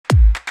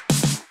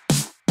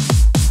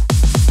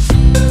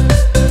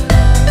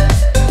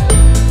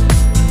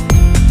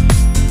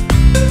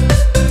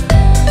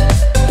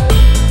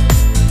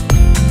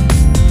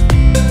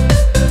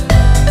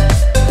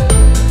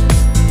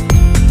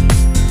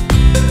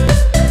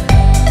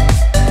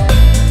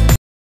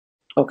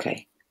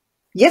Okay.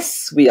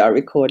 Yes, we are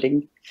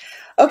recording.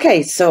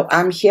 Okay, so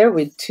I'm here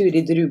with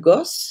Turid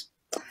Rugaas,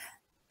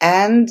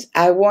 and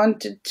I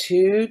wanted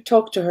to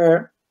talk to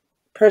her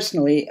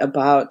personally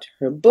about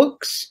her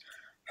books,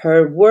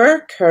 her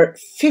work, her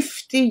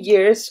 50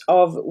 years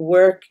of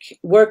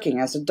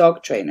working as a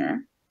dog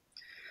trainer.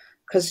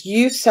 Because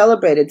you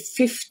celebrated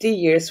 50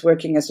 years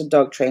working as a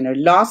dog trainer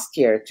last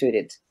year,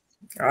 Turid.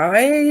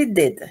 I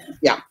did.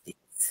 Yeah.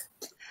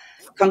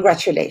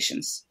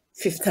 Congratulations.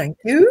 50. Thank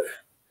you.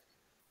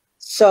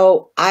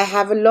 So I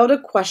have a lot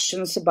of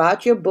questions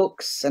about your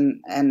books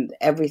and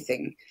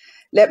everything.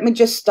 Let me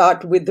just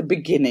start with the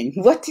beginning.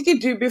 What did you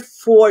do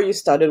before you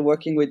started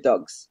working with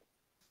dogs?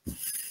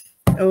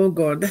 Oh,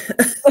 God.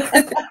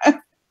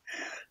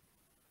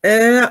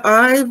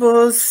 I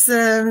was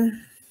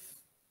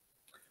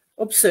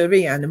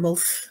observing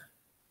animals.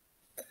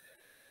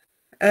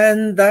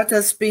 And that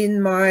has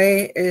been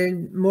my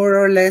more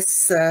or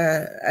less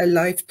a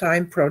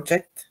lifetime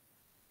project.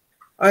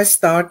 I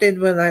started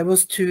when I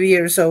was 2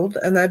 years old,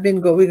 and I've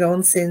been going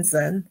on since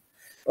then.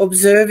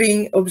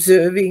 Observing.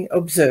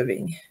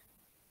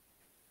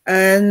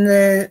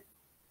 And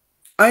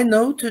I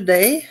know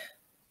today,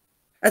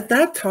 at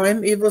that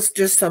time, it was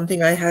just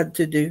something I had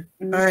to do.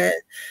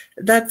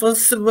 That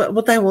was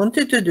what I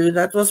wanted to do.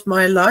 That was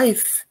my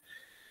life,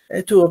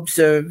 to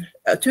observe.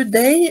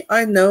 Today,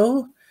 I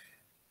know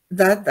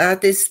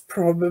that is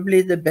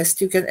probably the best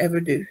you can ever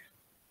do.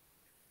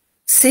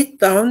 Sit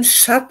down,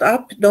 shut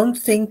up, don't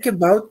think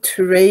about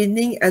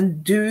training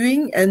and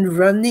doing and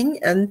running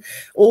and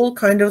all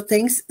kind of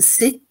things.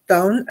 Sit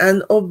down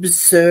and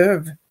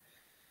observe.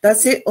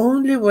 That's the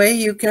only way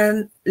you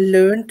can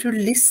learn to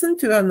listen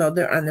to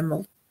another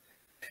animal.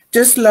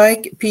 Just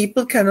like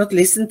people cannot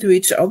listen to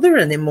each other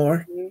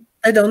anymore.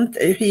 I don't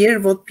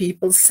hear what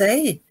people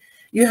say.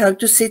 You have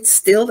to sit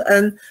still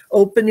and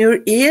open your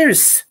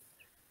ears.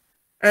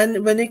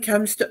 And when it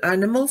comes to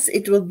animals,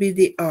 it will be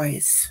the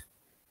eyes.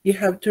 You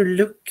have to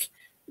look.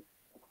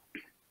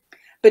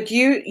 But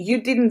you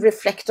didn't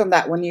reflect on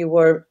that when you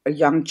were a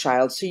young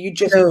child, so you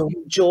just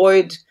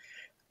enjoyed.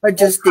 I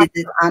just did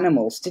it.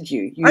 Animals, did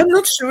you? I'm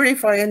not sure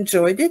if I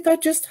enjoyed it. I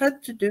just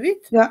had to do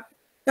it. Yeah.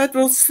 That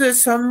was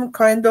some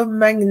kind of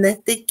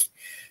magnetic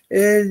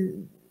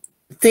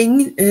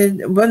thing.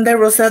 When there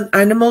was an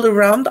animal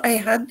around, I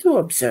had to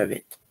observe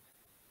it.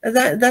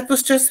 That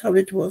was just how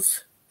it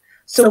was.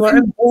 So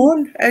I'm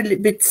born a little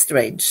bit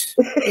strange.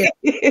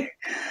 Yeah.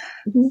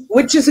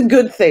 Which is a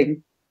good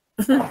thing.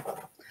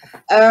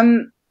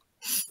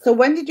 So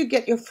when did you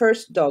get your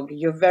first dog,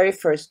 your very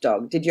first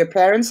dog? Did your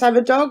parents have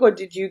a dog, or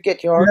did you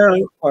get your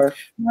No, or?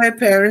 My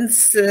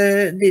parents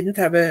didn't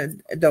have a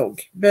dog,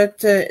 but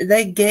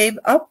they gave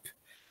up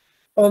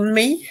on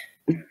me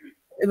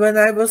when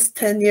I was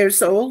 10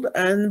 years old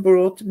and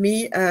brought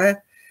me a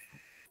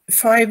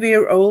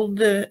 5-year-old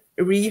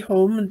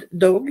rehomed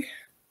dog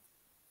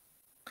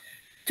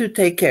to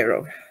take care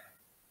of.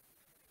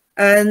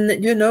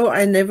 And, you know,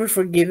 I never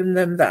forgiven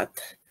them that.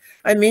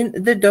 I mean,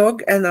 the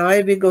dog and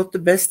I, we got the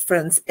best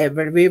friends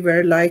ever. We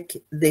were like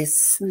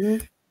this.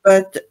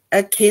 But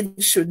a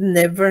kid should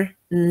never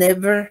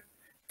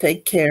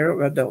take care of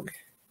a dog.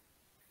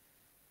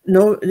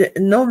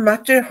 No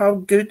matter how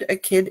good a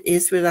kid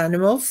is with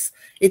animals,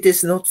 it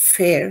is not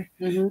fair.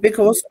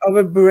 Because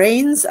our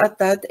brains at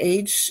that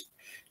age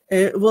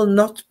will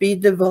not be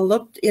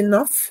developed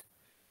enough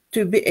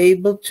to be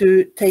able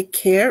to take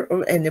care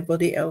of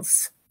anybody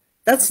else.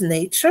 That's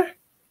nature.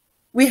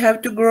 We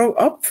have to grow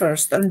up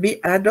first and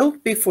be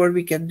adult before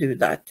we can do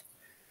that.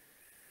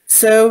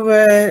 So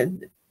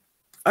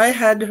I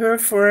had her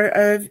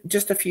for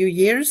just a few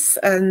years,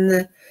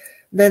 and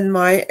then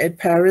my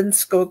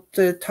parents got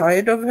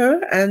tired of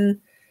her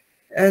and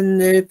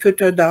put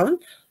her down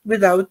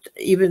without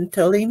even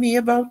telling me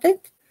about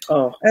it.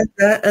 Oh.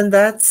 And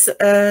that's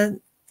a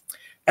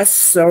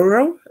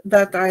sorrow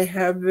that I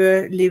have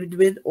lived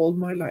with all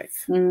my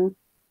life.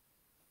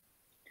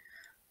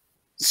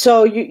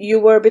 So you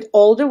were a bit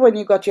older when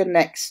you got your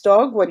next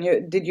dog.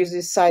 Did you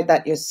decide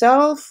that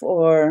yourself,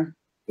 or?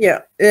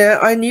 Yeah,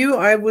 I knew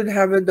I would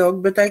have a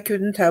dog, but I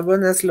couldn't have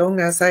one as long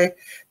as I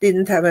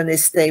didn't have any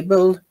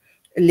stable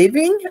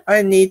living.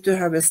 I need to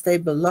have a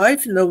stable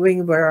life,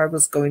 knowing where I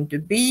was going to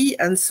be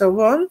and so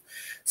on.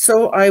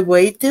 So I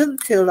waited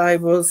till I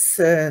was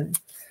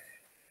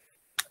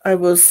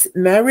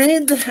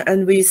married,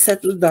 and we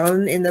settled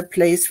down in a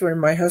place where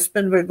my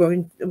husband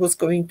was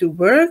going to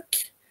work.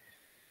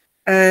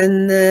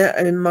 And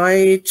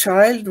my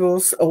child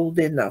was old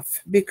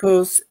enough,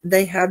 because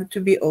they have to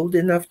be old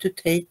enough to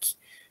take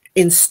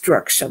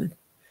instruction.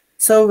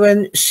 So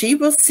when she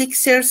was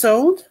 6 years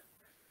old,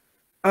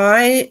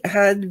 I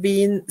had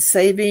been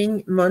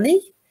saving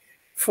money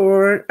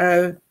for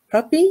a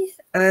puppy,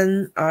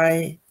 and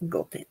I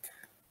got it.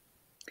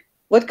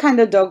 What kind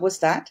of dog was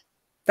that?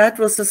 That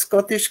was a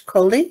Scottish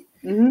collie.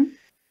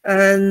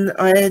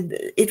 And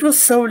it was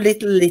so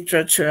little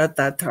literature at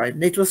that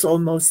time. It was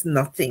almost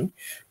nothing.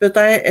 But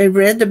I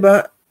read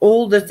about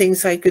all the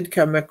things I could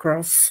come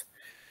across,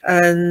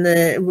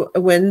 and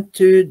went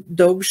to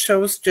dog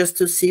shows just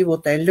to see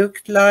what they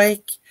looked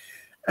like,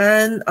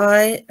 and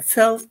I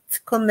felt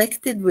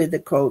connected with the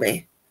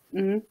collie.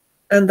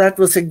 And that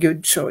was a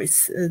good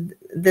choice.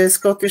 The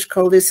Scottish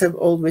collies have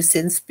always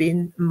since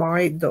been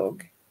my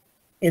dog,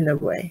 in a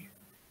way.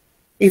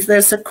 If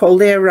there's a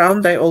collie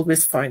around, they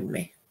always find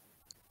me.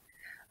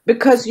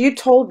 Because you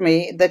told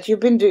me that you've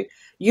been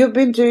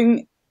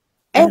doing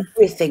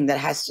everything that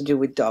has to do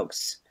with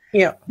dogs.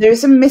 Yeah. There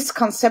is a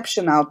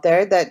misconception out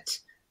there that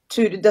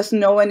Turid doesn't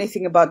know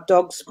anything about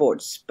dog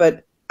sports,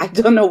 but I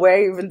don't know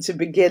where even to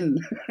begin.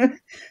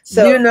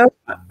 So, you know,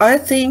 I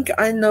think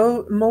I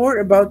know more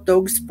about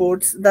dog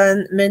sports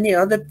than many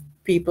other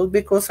people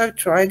because I've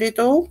tried it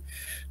all.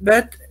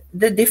 But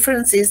the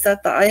difference is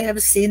that I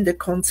have seen the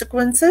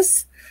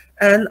consequences,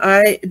 and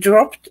I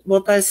dropped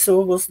what I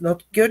saw was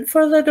not good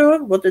for the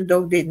dog, what the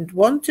dog didn't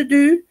want to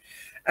do,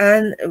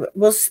 and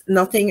was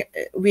nothing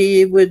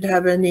we would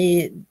have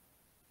any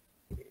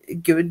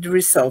good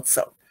results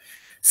of.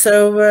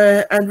 So,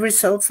 and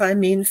results, I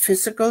mean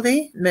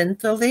physically,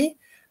 mentally,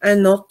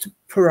 and not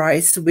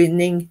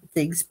prize-winning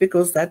things,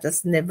 because that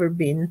has never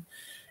been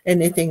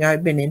anything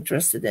I've been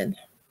interested in.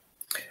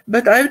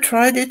 But I've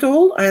tried it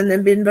all and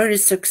have been very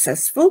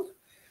successful.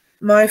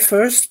 My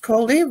first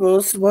collie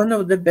was one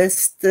of the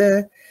best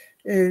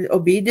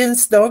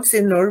obedience dogs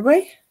in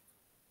Norway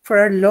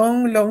for a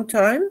long, long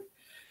time.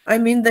 I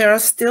mean, I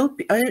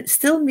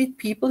still meet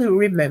people who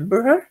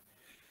remember her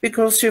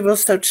because she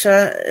was such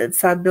a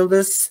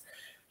fabulous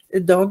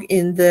dog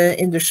in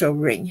the show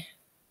ring.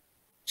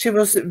 She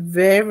was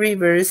very,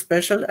 very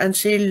special, and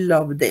she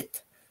loved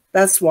it.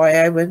 That's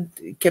why I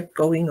kept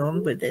going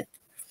on with it.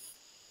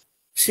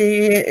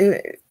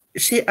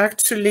 She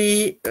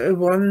actually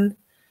won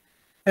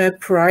a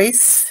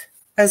prize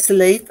as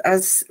late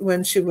as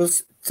when she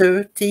was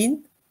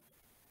 13.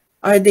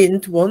 I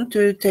didn't want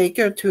to take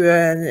her to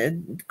a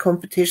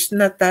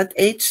competition at that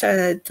age.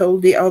 I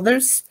told the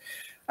others,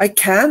 I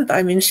can't.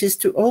 I mean, she's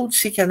too old.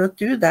 She cannot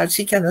do that.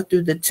 She cannot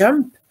do the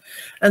jump.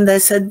 And I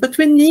said, but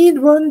we need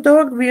one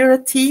dog. We are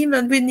a team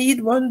and we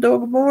need one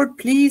dog more.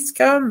 Please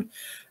come.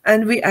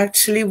 And we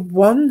actually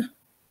won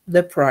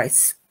the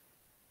prize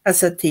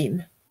as a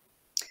team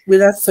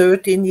with a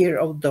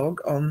 13-year-old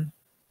dog on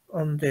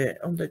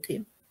the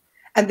team.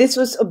 And this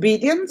was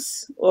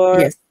obedience, or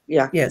yes,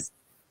 yeah, yes,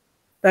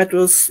 that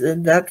was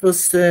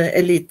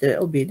elite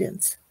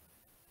obedience.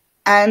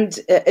 And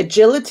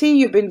agility.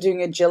 You've been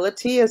doing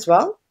agility as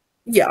well.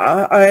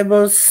 Yeah, I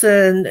was.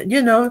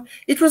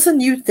 It was a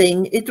new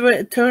thing.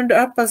 It turned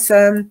up as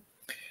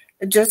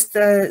just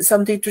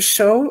something to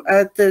show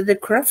at the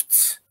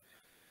crafts.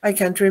 I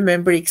can't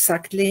remember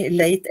exactly,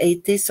 late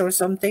 80s or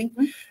something.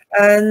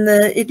 And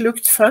it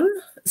looked fun.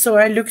 So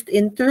I looked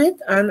into it,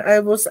 and I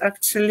was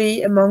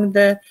actually among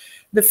the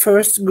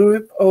first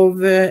group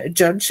of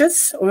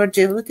judges of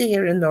agility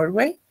here in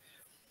Norway.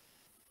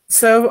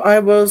 So I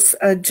was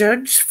a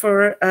judge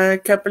for a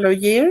couple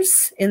of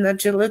years in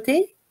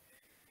agility.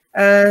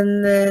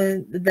 And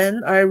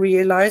then I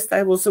realized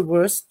I was the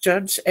worst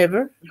judge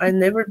ever. I've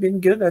never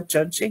been good at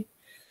judging.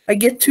 I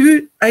get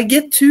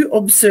too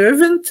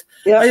observant.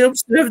 Yeah. I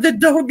observe the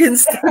dog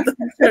instead of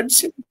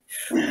judging.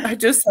 I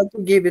just had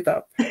to give it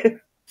up.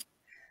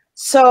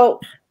 So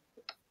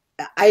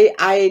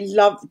I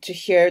love to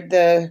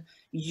hear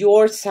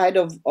your side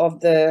of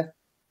the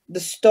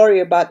story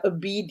about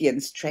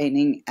obedience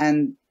training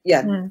and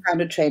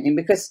kind of training,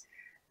 because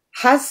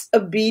has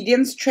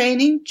obedience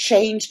training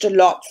changed a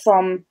lot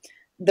from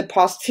the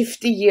past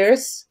 50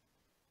 years?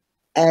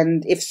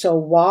 And if so,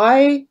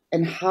 why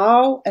and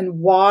how, and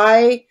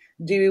why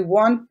do we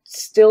want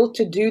still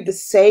to do the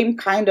same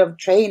kind of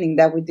training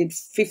that we did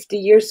 50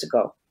 years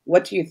ago?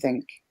 What do you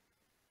think?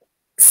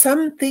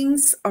 Some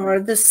things are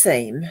the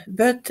same,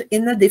 but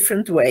in a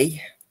different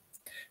way.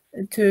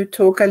 To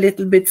talk a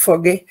little bit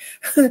foggy,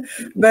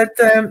 but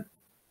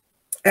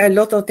a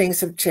lot of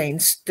things have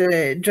changed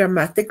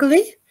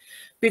dramatically,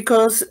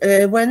 because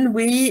when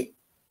we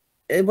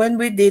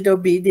did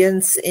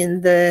obedience in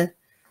the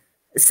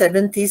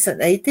 70s and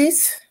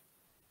 80s,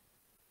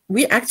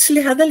 we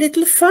actually had a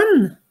little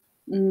fun.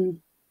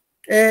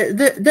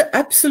 The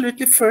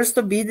absolutely first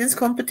obedience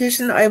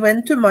competition I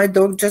went to, my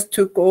dog just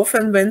took off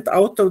and went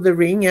out of the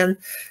ring and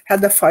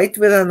had a fight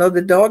with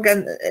another dog,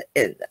 and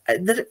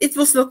it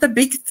was not a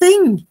big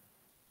thing.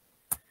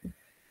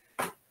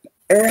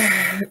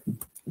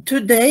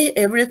 Today,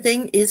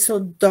 everything is so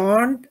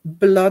darn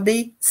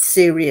bloody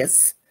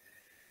serious,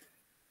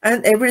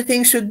 and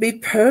everything should be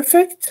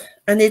perfect,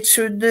 and it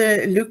should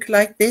look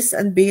like this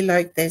and be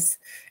like this.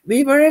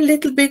 We were a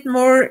little bit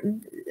more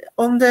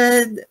on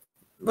the,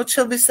 what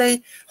shall we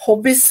say,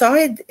 hobby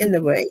side in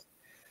a way.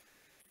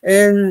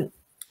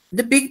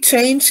 The big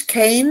change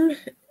came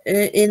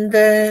in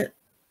the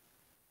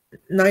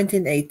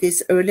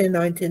 1980s, early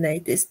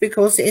 1980s,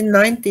 because in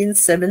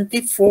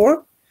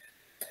 1974,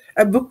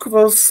 a book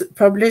was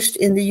published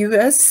in the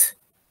US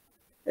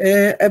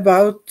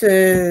about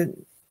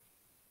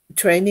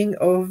training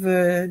of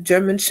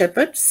German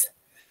Shepherds.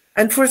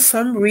 And for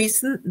some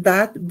reason,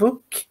 that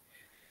book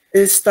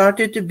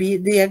started to be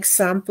the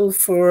example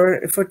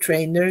for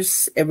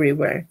trainers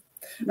everywhere.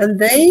 And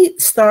they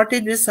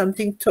started with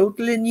something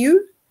totally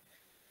new.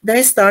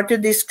 They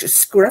started this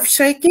scruff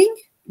shaking.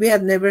 We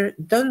had never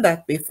done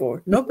that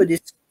before. Nobody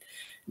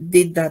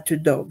did that to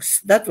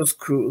dogs. That was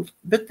cruel.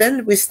 But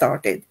then we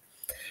started.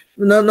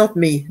 No, not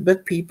me,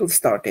 but people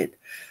started.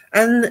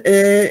 And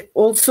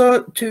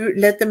also to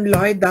let them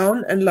lie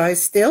down and lie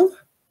still.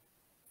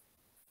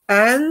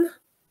 And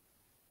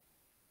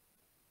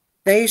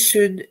they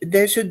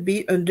should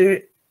be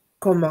under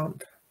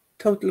command,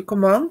 total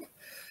command.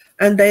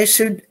 And they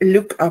should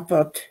look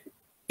up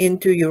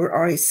into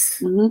your eyes.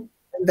 And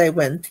they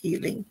went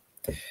healing.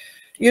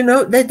 You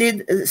know, they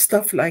did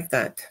stuff like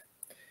that.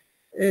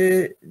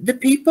 The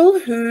people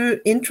who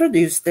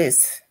introduced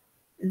this,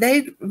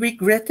 they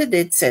regretted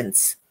it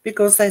since,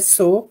 because I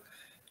saw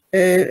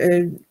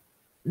the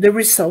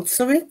results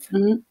of it.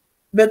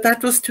 But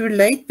that was too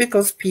late,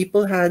 because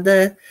people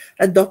had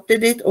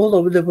adopted it all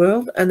over the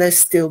world, and they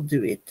still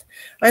do it.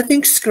 I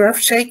think scruff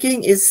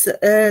shaking is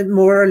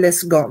more or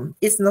less gone.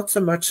 It's not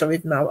so much of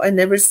it now. I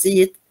never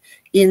see it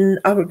in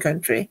our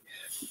country.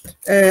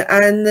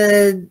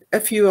 And a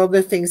few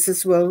other things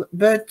as well.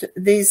 But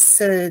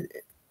this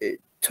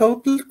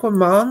total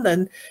command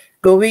and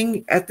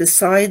going at the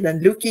side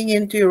and looking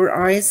into your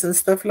eyes and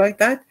stuff like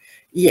that,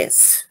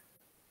 yes.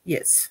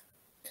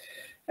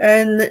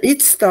 And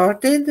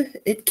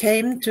it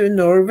came to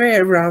Norway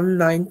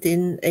around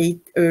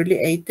early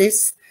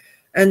 80s,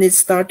 and it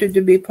started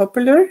to be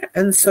popular.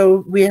 And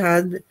so we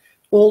had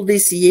all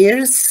these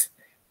years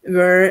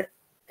where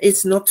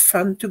it's not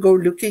fun to go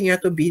looking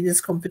at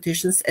obedience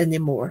competitions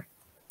anymore.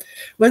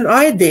 When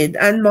I did,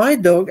 and my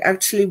dog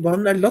actually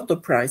won a lot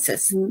of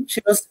prizes.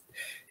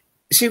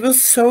 She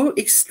was so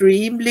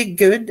extremely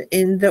good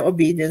in the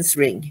obedience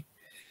ring.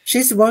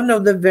 She's one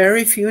of the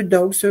very few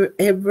dogs who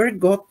ever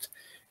got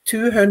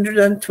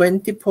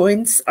 220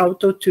 points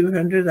out of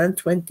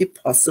 220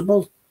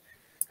 possible.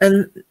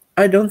 And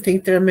I don't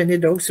think there are many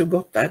dogs who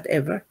got that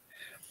ever.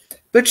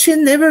 But she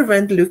never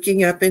went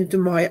looking up into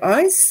my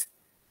eyes.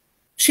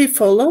 She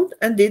followed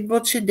and did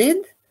what she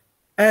did,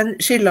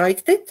 and she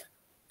liked it.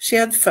 She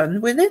had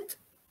fun with it.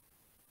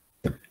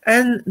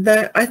 And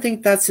I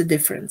think that's the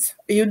difference.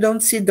 You don't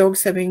see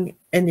dogs having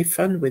any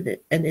fun with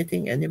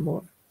anything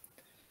anymore.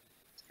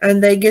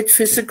 And they get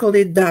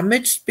physically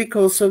damaged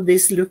because of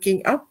this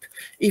looking up.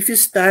 If you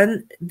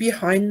stand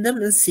behind them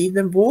and see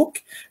them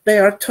walk, they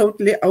are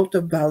totally out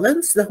of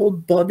balance. The whole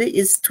body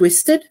is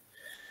twisted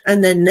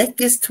and their neck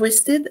is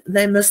twisted.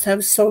 They must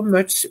have so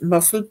much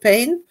muscle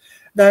pain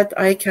that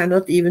I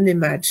cannot even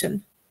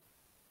imagine.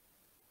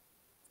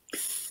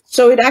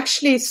 So it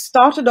actually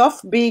started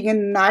off being a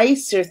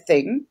nicer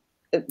thing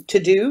to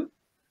do,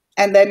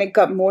 and then it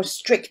got more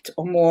strict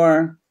or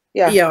more...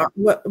 Yeah.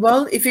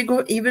 Well, if you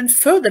go even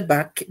further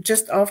back,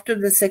 just after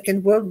the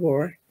Second World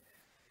War,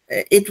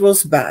 it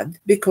was bad,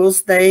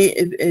 because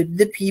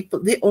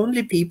the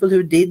only people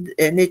who did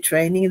any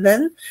training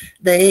then,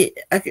 they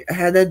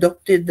had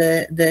adopted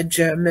the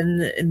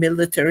German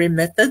military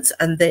methods,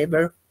 and they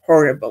were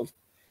horrible,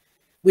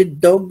 with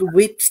dog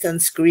whips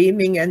and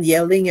screaming and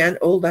yelling and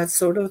all that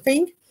sort of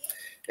thing.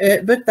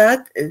 But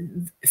that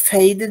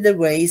faded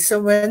away.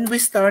 So when we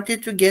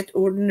started to get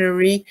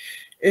ordinary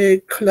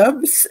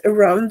clubs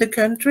around the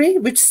country,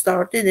 which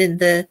started in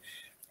the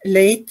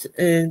late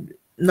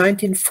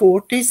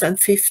 1940s and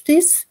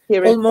 50s,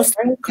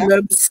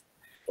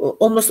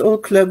 almost all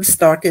clubs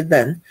started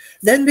then.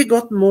 Then we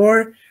got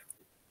more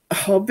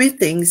hobby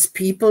things,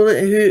 people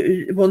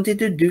who wanted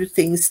to do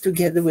things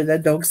together with their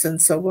dogs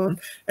and so on.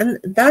 And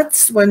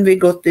that's when we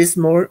got these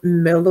more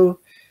mellow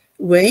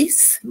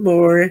ways,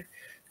 more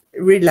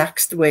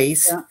relaxed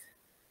ways.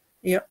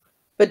 Yeah.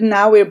 But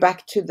now we're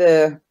back to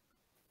the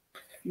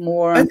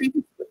more...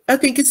 I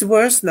think it's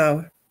worse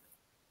now,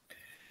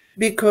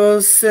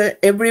 because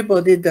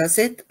everybody does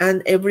it,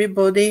 and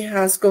everybody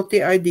has got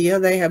the idea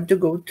they have to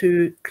go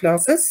to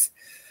classes,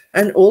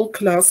 and all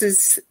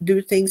classes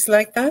do things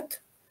like that,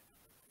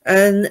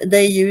 and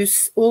they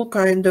use all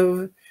kind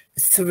of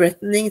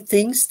threatening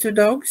things to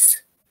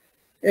dogs.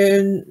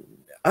 And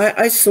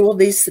I saw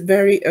this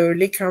very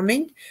early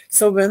coming.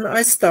 So when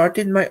I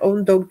started my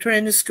own dog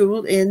trainer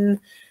school in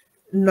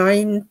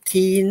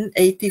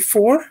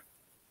 1984,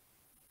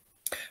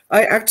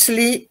 I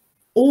actually,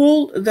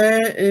 all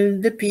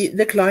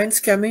the clients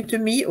coming to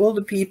me, all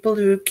the people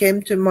who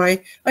came to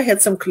I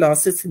had some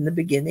classes in the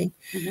beginning.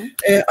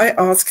 I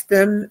asked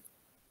them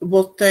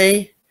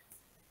I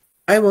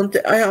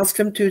asked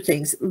them two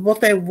things: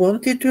 what they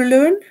wanted to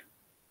learn,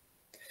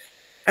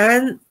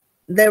 and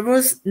there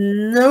was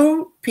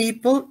no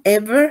people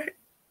ever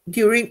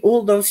during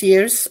all those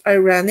years I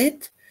ran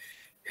it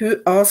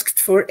who asked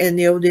for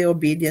any of the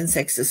obedience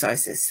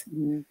exercises.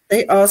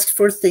 They asked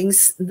for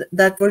things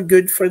that were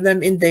good for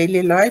them in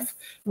daily life.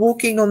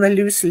 Walking on a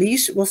loose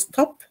leash was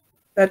top.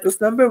 That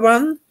was number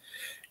one.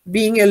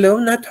 Being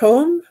alone at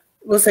home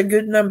was a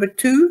good number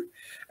two,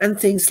 and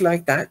things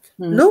like that.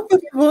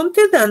 Nobody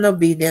wanted an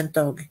obedient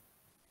dog.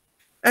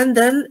 And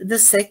then the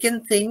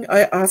second thing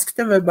I asked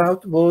them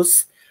about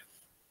was,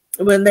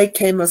 when they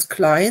came as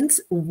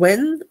clients,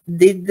 when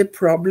did the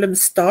problem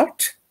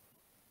start?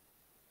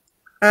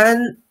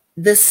 And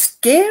the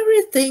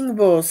scary thing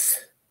was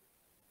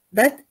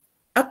that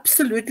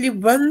absolutely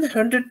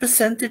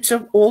 100%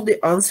 of all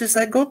the answers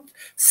I got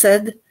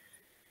said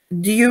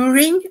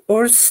during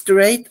or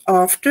straight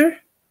after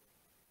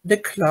the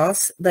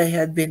class they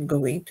had been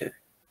going to.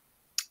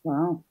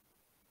 Wow.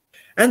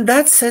 And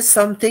that says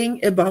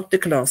something about the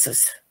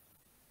classes.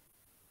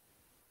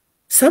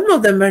 Some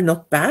of them were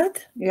not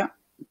bad. Yeah.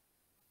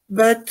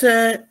 But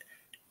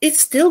it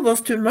still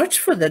was too much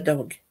for the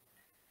dog.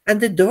 And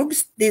the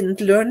dogs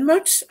didn't learn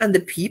much, and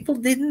the people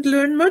didn't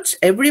learn much.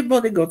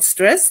 Everybody got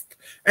stressed,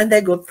 and they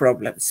got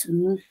problems.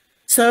 Mm-hmm.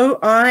 So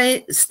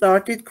I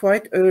started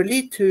quite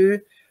early to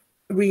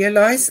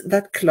realize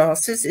that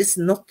classes is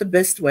not the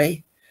best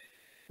way.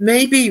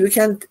 Maybe you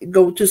can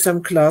go to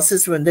some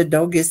classes when the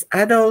dog is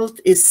adult,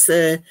 is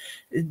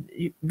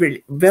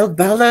well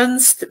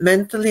balanced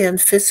mentally and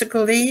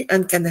physically,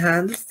 and can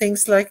handle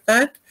things like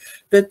that.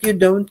 But you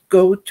don't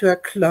go to a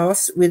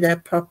class with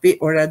a puppy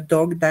or a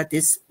dog that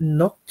is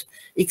not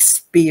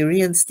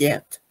experienced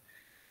yet.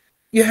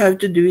 You have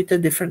to do it a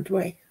different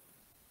way.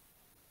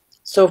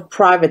 So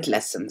private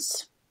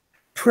lessons.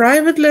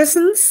 Private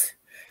lessons.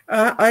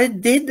 I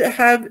did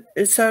have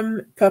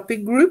some puppy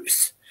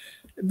groups,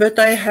 but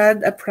I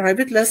had a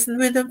private lesson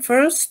with them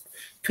first,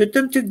 put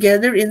them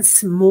together in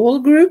small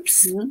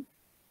groups. Mm-hmm.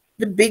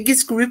 The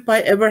biggest group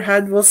I ever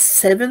had was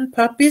 7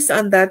 puppies,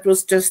 and that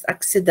was just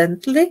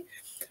accidentally.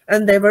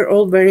 And they were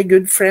all very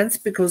good friends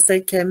because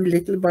they came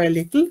little by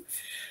little.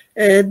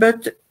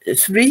 But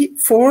 3,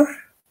 4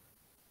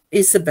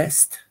 is the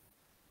best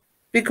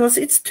because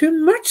it's too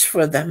much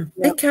for them.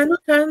 Yeah. They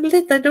cannot handle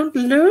it. They don't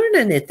learn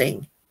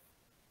anything.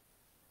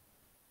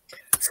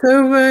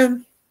 So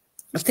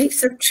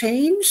things have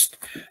changed,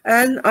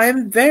 and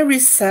I'm very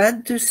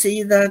sad to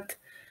see that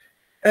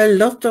a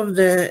lot of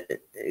the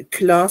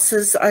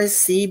classes I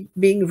see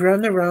being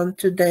run around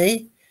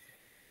today,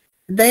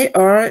 they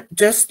are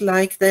just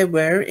like they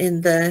were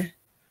in the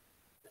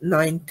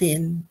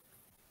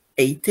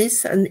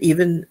 1980s and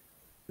even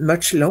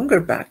much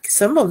longer back.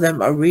 Some of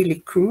them are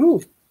really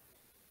cruel.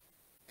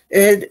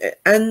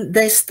 And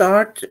they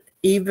start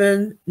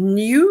even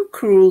new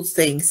cruel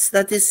things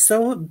that is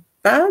so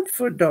bad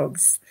for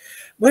dogs.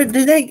 Where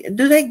do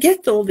they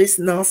get all these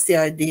nasty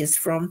ideas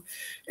from?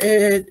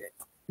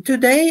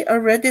 Today I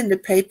read in the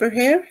paper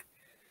here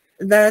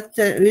that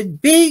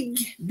with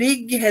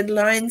big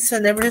headlines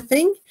and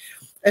everything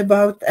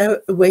about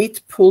a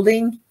weight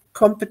pulling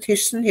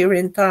competition here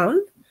in town,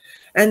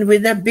 and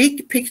with a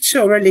big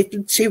picture of a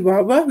little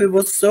chihuahua who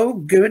was so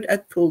good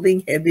at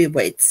pulling heavy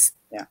weights.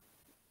 Yeah.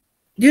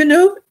 You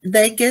know,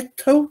 they get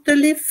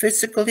totally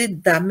physically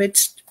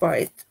damaged by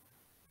it.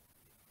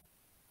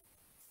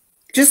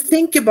 Just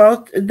think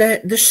about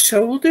the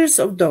shoulders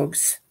of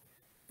dogs.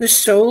 The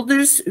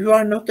shoulders who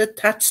are not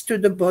attached to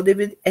the body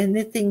with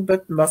anything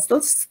but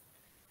muscles.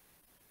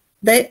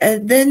 They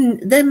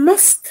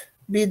must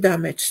be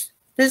damaged.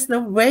 There's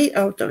no way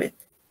out of it.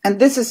 And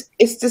is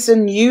this a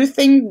new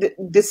thing?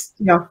 This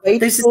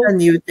is a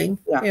new thing.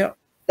 Yeah.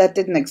 That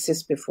didn't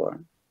exist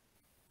before.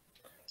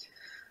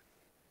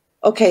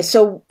 Okay,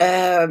 so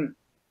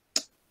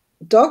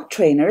dog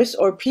trainers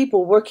or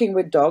people working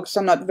with dogs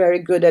are not very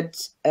good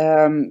at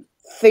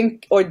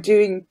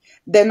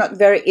they're not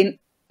very in,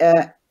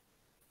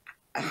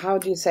 how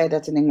do you say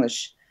that in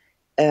English?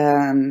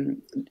 Well,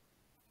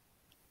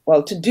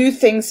 to do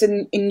things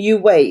in new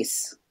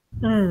ways,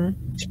 to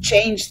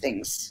change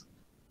things.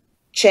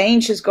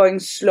 Change is going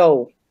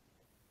slow.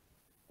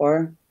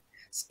 Or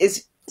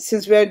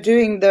since we're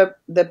doing the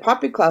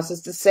puppy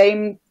classes the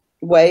same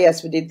way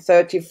as we did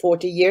 30,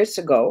 40 years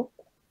ago,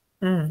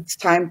 it's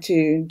time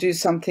to do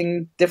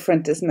something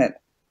different, isn't it?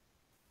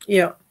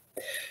 Yeah.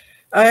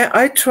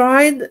 I've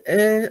tried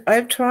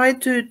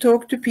to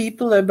talk to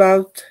people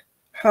about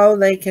how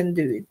they can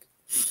do it.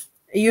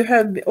 You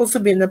have also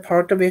been a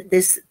part of it,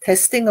 this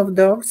testing of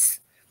dogs.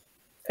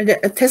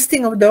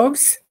 Testing of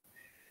dogs,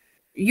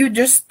 you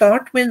just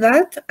start with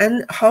that.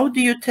 And how do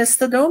you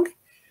test a dog?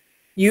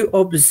 You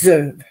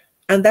observe.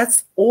 And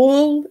that's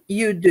all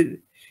you do.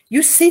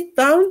 You sit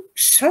down,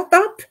 shut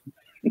up,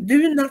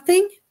 do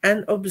nothing,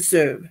 and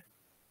observe.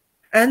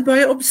 And by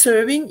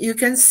observing, you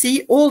can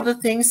see all the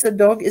things the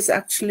dog is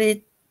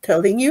actually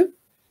telling you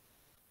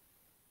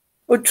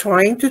or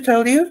trying to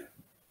tell you.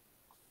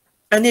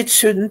 And it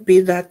shouldn't be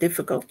that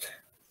difficult.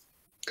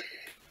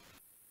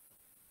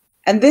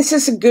 And this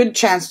is a good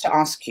chance to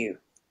ask you.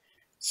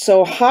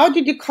 So how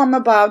did you come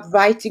about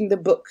writing the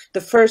book,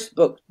 the first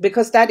book?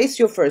 Because that is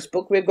your first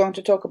book. We're going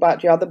to talk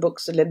about your other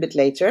books a little bit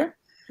later.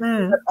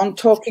 On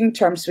Talking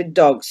Terms with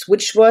Dogs,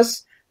 which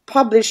was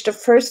published the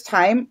first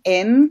time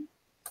in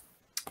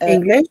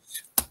English.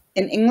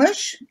 In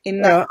English?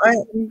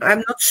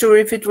 I'm not sure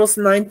if it was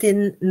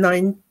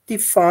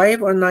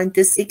 1995 or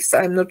 96.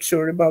 I'm not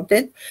sure about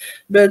it.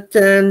 But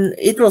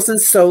it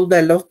wasn't sold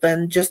a lot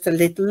then, just a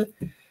little.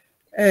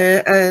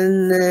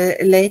 And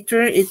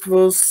later it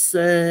was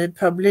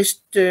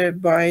published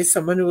by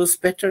someone who was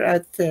better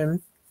at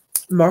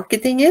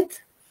marketing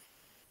it.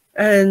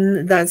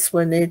 And that's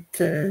when it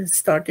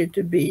started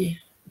to be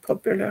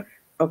popular.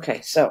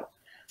 Okay, so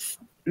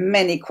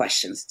many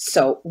questions.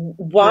 So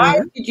why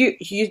did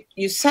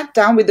you sat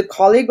down with a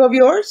colleague of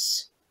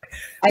yours?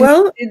 And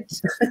Well, did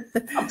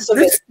the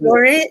observation.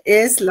 story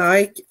is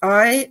like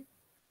at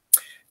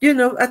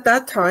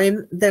that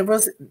time, there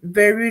was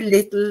very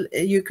little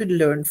you could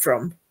learn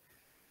from.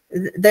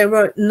 There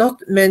were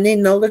not many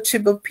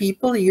knowledgeable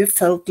people you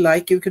felt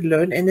like you could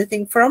learn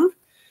anything from.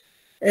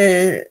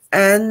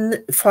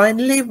 And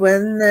finally,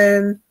 when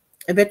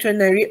a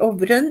veterinary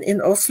Ovren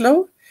in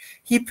Oslo,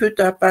 he put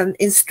up an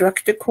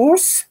instructor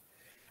course,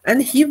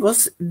 and he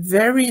was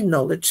very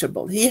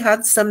knowledgeable. He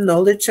had some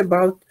knowledge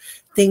about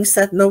things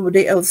that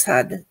nobody else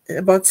had,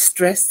 about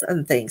stress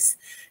and things.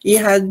 He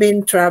had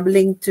been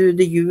traveling to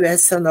the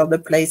US and other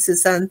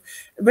places, and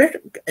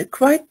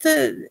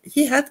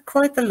he had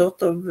quite a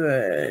lot of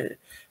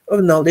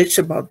knowledge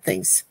about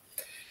things.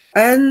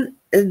 And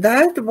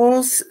that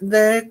was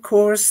the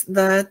course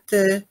that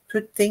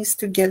put things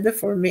together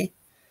for me.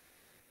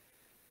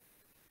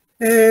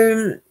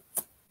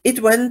 It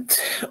went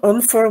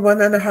on for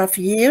 1.5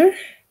 years,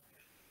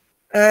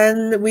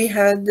 and we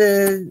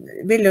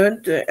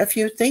learned a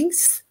few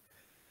things.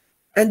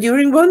 And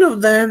during one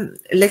of the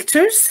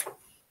lectures,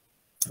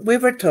 we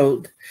were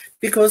told,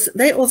 because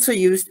there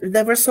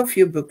were so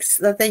few books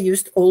that they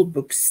used old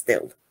books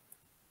still.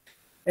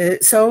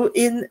 So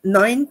in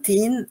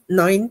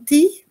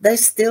 1990, they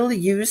still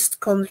used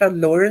Konrad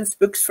Lorenz's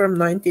books from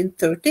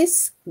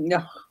 1930s.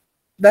 Yeah.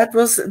 That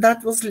was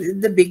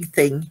the big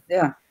thing.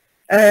 Yeah.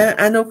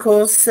 And of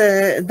course,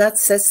 that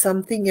says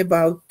something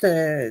about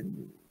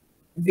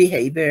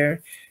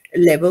behavior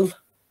level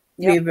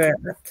we were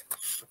at.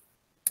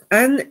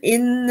 And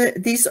in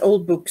these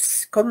old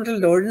books, Konrad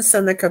Lorenz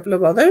and a couple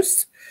of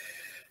others,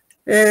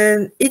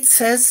 it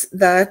says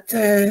that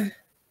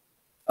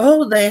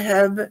they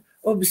have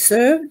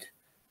observed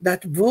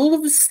that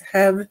wolves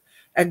have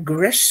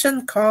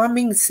aggression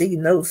calming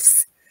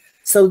signals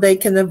so they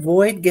can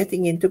avoid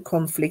getting into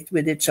conflict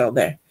with each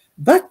other.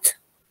 But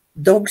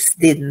dogs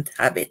didn't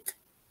have it.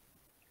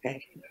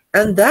 Okay.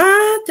 And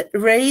that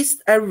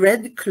raised a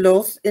red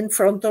cloth in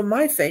front of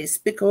my face,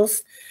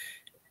 because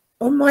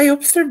on my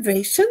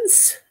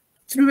observations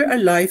through a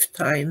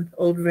lifetime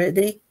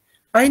already,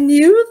 I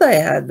knew they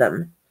had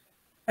them.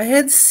 I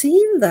had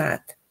seen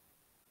that.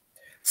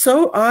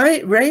 So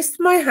I raised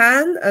my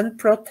hand and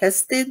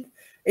protested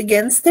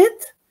against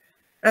it.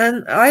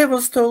 And I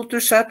was told to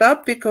shut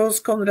up because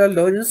Konrad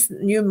Lorenz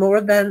knew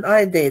more than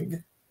I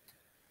did.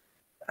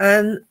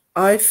 And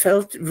I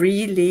felt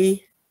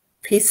really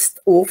pissed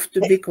off,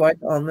 to be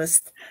quite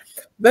honest.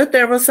 But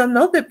there was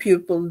another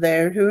pupil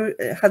there who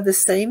had the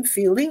same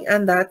feeling,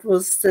 and that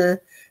was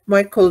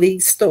my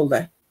colleague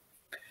Ståle.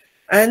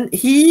 And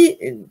he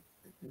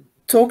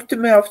talked to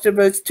me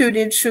afterwards,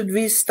 Turid, should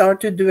we start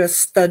to do a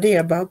study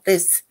about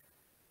this?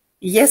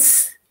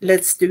 Yes,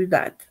 let's do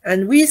that.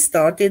 And we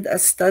started a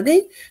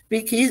study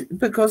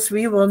because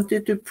we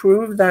wanted to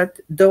prove that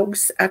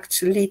dogs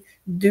actually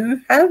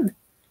do have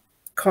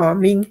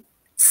calming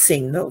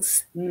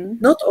signals.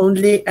 Not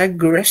only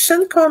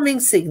aggression calming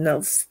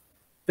signals,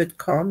 but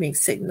calming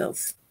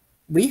signals.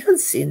 We had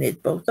seen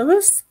it, both of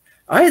us.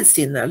 I had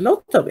seen a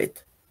lot of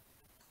it.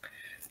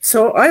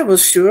 So I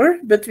was sure,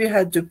 but we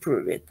had to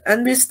prove it.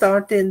 And we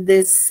started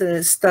this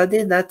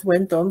study that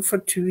went on for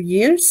 2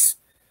 years.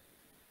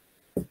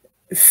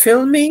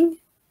 Filming,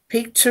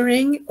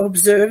 picturing,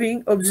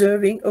 observing,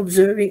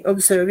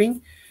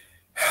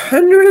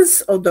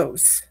 hundreds of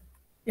those.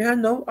 You have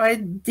no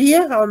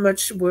idea how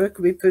much work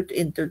we put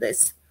into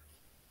this.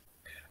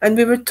 And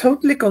we were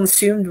totally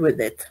consumed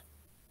with it.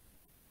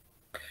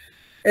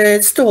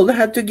 Ståle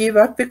had to give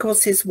up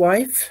because his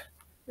wife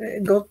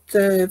got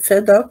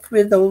fed up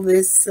with all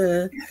this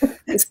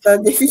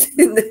studying,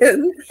 and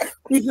then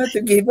he had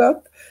to give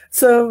up.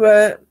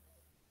 So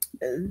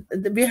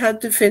we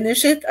had to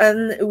finish it,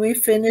 and we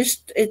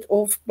finished it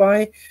off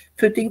by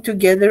putting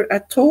together a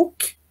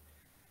talk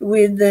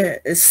with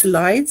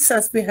slides,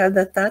 as we had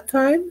at that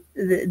time,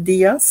 the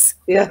dias.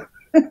 Yeah.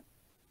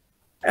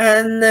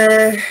 And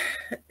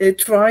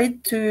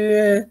tried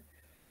to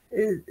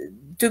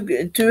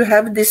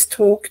have this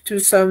talk to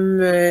some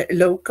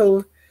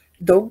local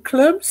dog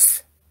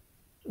clubs,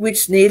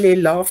 which nearly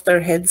laughed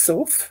their heads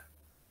off.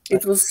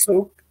 It was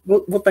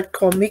what a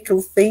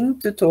comical thing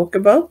to talk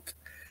about.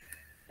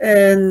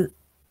 And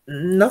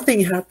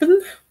nothing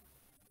happened.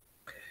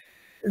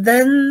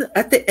 Then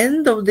at the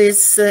end of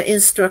this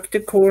instructor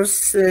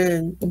course,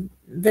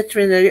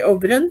 veterinary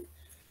Ovren,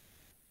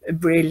 a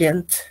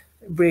brilliant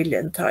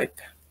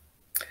type,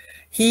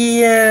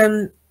 he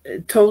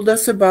told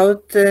us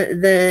about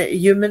the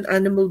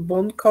human-animal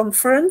bond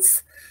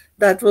conference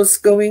that was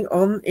going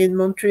on in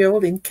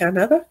Montreal in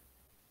Canada.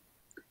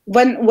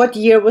 What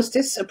year was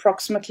this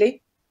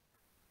approximately?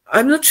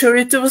 I'm not sure,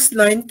 it was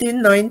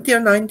 1990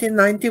 or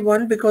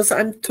 1991, because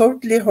I'm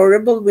totally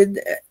horrible with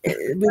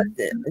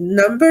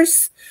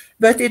numbers,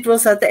 but it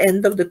was at the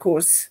end of the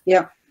course.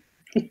 Yeah.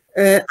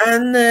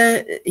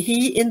 And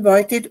he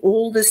invited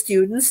all the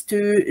students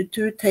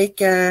to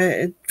take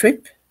a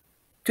trip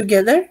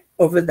together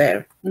over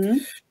there.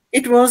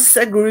 It was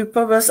a group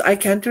of us, I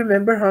can't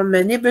remember how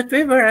many, but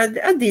we were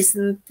a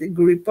decent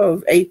group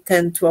of 8,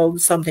 10,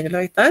 12, something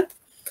like that,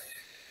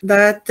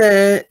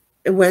 that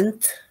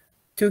went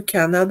to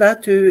Canada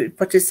to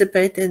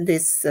participate in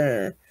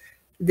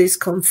this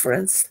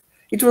conference.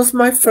 It was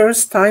my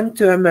first time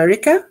to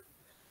America,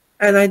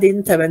 and I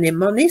didn't have any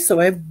money, so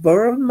I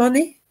borrowed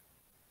money.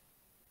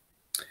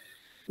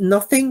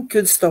 Nothing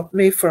could stop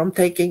me from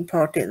taking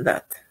part in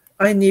that.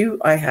 I knew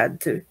I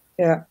had to.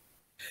 Yeah.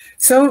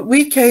 So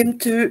we came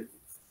to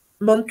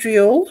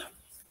Montreal,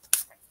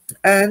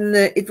 and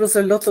it was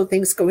a lot of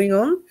things going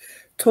on,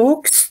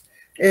 talks,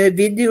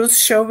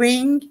 videos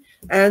showing,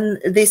 and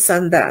this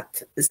and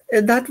that.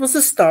 That was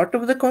the start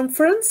of the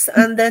conference,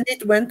 and then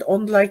it went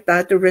on like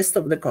that the rest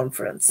of the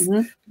conference.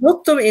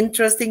 Lot of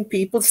interesting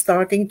people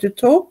starting to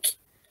talk.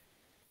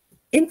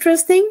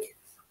 Interesting,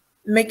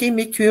 making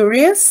me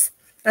curious,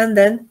 and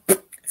then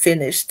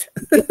finished.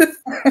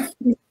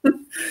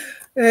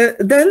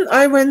 Then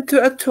I went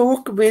to a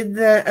talk with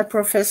a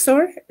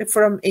professor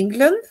from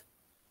England,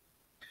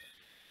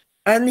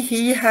 and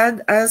he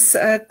had as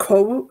a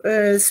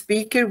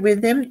co-speaker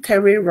with him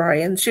Terry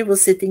Ryan. She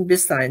was sitting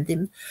beside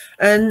him,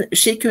 and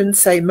she couldn't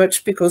say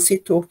much because he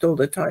talked all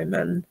the time,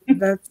 and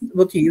that's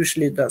what he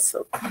usually does.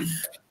 So.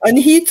 And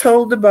he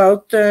told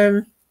about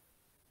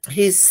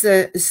his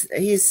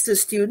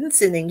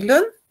students in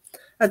England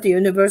at the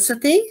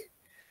university.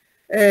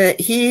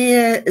 He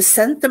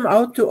sent them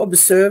out to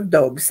observe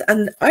dogs,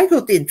 and I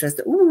got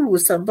interested. Ooh,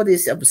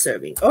 somebody's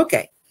observing.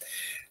 Okay.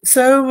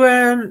 So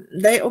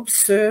they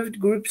observed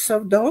groups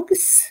of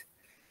dogs.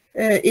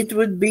 It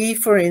would be,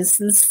 for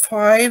instance,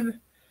 five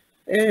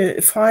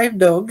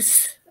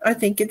dogs. I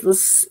think it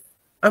was,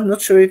 I'm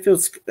not sure if it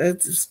was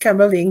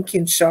Cameline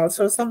Kinshasa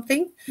or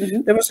something.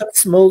 There were some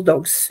small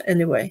dogs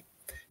anyway.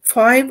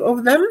 5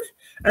 of them,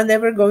 and they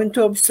were going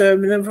to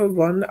observe them for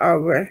 1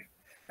 hour.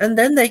 And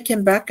then they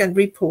came back and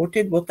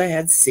reported what they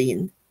had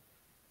seen.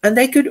 And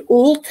they could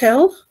all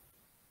tell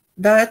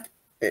that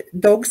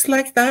dogs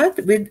like that,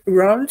 with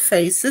round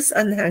faces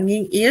and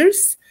hanging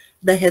ears,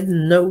 they had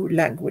no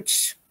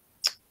language.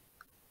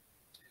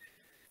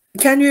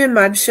 Can you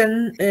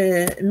imagine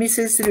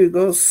Mrs.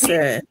 Rugaas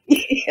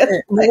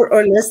more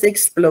or less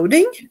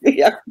exploding?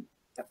 Yeah.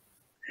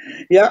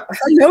 Yeah.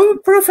 Hello,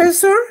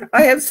 professor,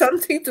 I have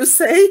something to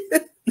say,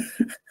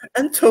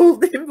 and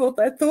told him what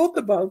I thought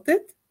about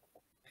it.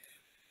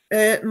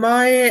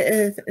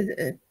 My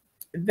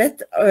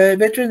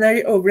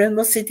veterinary overend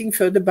was sitting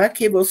further back.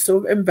 He was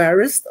so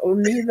embarrassed of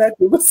me that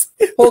he was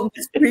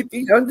almost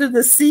creeping under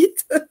the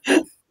seat.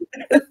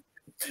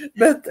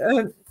 But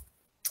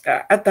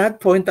at that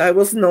point, I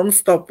was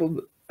non-stop.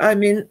 I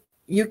mean,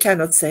 you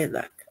cannot say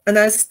that. And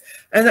I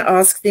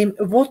asked him,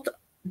 what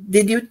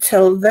did you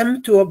tell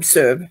them to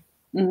observe?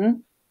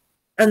 And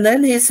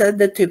then he said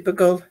the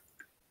typical,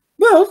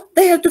 well,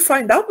 they have to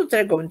find out what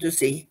they're going to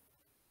see.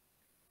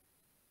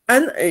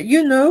 And,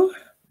 you know,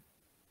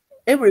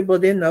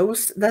 everybody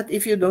knows that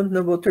if you don't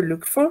know what to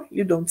look for,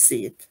 you don't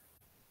see it.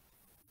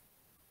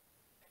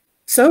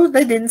 So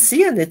they didn't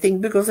see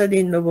anything because they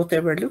didn't know what they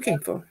were looking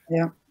for.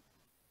 Yeah.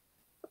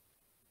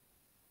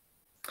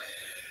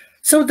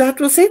 So that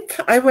was it.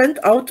 I went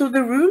out of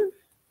the room,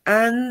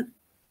 and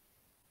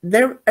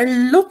there a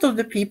lot of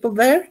the people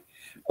there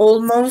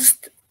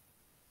almost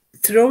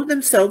threw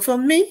themselves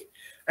on me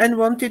and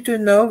wanted to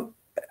know,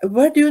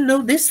 where do you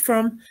know this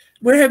from?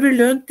 Where have you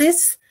learned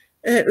this?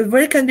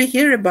 Where can we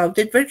hear about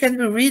it? Where can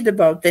we read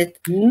about it?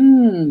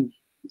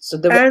 So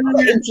there were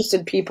other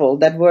interested people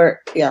that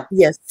were, yeah.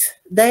 Yes,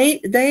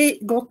 they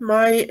got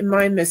my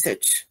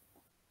message.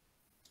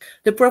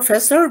 The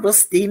professor was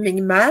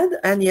steaming mad,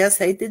 and he has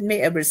hated me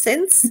ever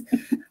since.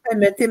 I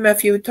met him a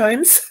few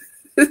times.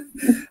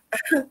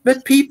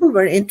 But people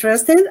were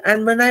interested,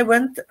 and when I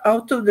went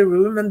out of the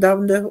room and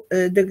down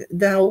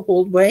the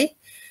hallway,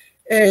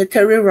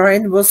 Terry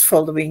Ryan was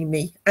following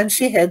me, and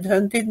she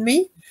headhunted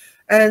me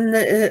and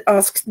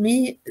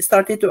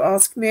started to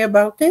ask me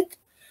about it,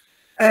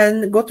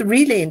 and got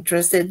really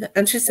interested.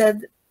 And she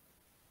said,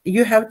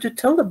 you have to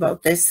tell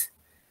about this.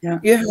 Yeah.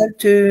 You have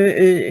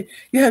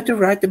to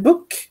write a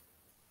book.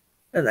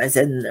 And I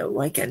said, no,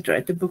 I can't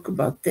write a book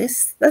about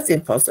this. That's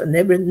impossible.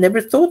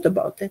 Never thought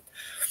about it.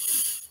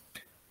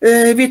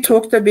 We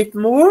talked a bit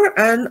more,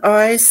 and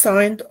I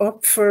signed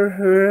up for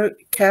her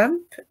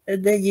camp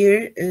the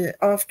year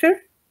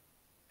after.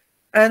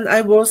 And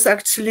I was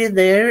actually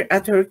there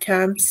at her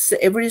camps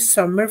every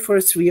summer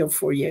for 3 or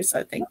 4 years,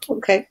 I think.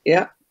 Okay,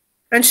 yeah.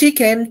 And she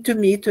came to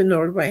me to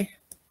Norway.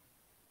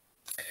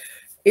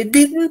 It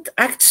didn't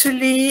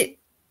actually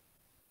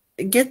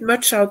get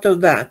much out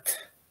of that.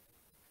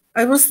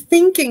 I was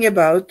thinking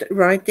about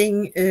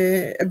writing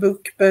a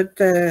book, but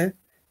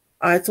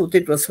I thought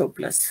it was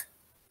hopeless.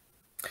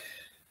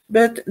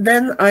 But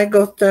then I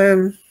got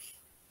a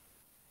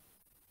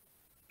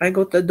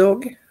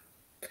dog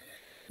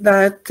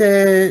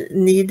that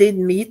needed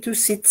me to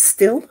sit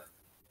still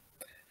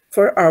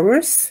for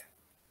hours,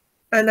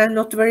 and I'm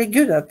not very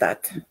good at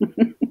that.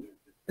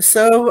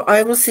 So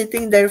I was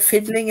sitting there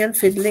fiddling and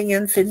fiddling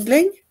and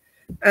fiddling,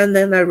 and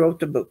then I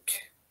wrote a book.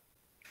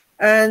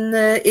 And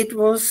it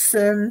was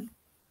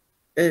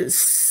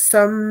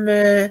some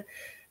that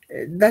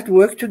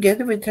worked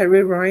together with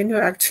Terry Ryan, who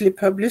actually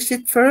published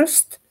it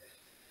first.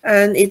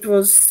 And it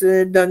was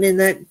done in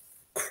a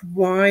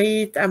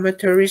quite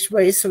amateurish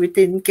way, so it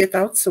didn't get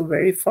out so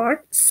very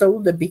far.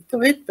 Sold a bit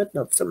of it, but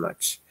not so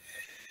much.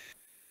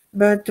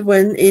 But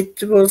when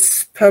it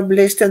was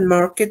published and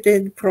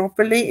marketed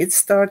properly, it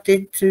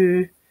started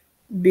to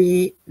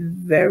be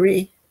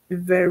very,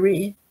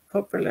 very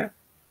popular.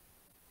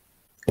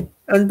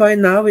 And by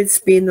now it's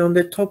been on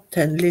the top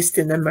 10 list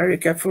in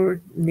America for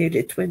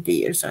nearly 20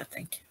 years, I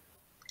think.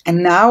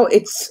 And now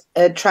it's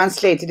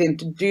translated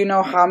into, do you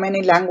know how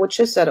many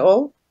languages at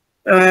all?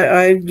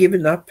 I've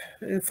given up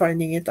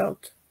finding it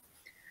out.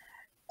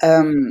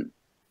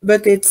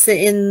 But it's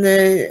in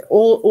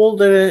all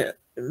the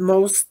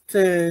most,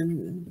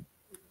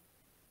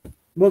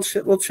 what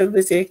shall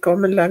we say,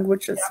 common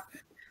languages. Yeah.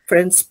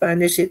 French,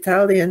 Spanish,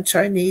 Italian,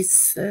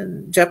 Chinese,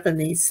 and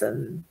Japanese,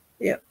 and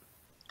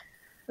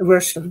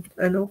Russian,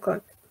 and all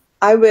kinds.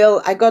 I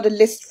got a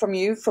list from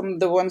you, from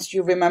the ones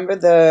you remember,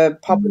 the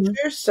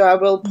publishers. So I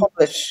will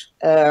publish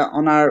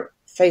on our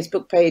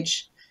Facebook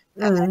page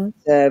and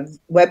the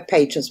web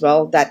page as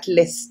well, that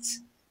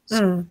list.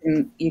 So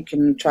you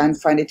can try and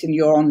find it in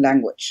your own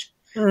language.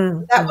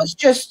 That was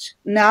just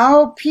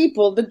now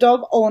people, the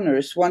dog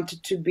owners,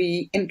 wanted to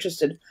be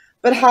interested.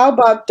 But how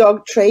about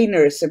dog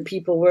trainers and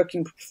people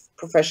working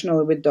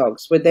professionally with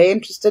dogs? Were they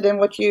interested in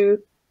what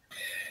you...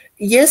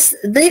 Yes,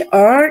 they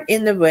are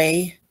in a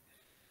way.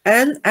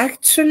 And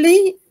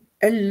actually,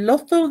 a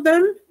lot of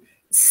them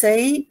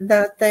say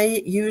that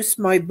they use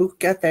my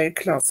book at their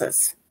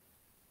classes.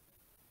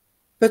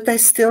 But they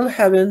still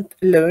haven't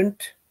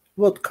learned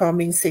what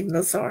calming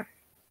signals are.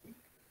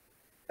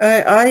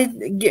 I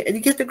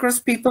get across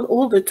people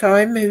all the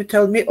time who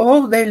tell me,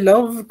 oh, they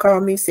love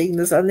calming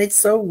signals and it's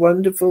so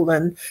wonderful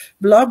and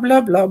blah, blah,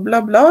 blah,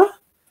 blah, blah.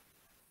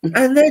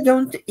 And they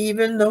don't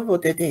even know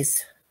what it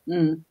is.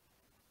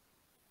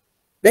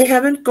 They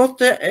haven't got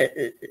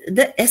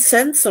the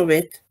essence of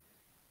it.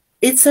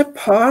 It's a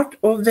part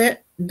of the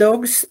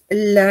dog's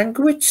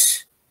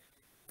language.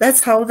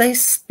 That's how they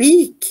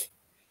speak.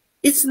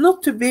 It's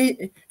not to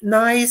be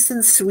nice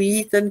and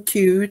sweet and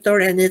cute or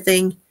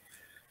anything.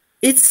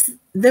 It's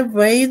the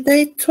way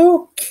they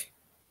talk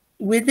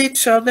with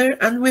each other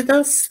and with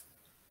us.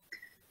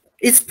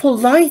 It's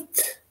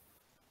polite.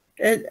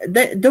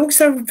 The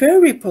dogs are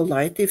very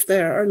polite if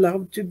they are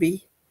allowed to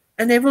be.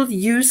 And they will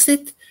use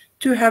it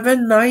to have a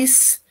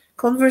nice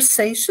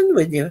conversation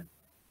with you.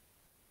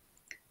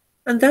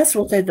 And that's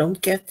what I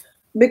don't get.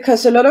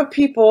 Because a lot of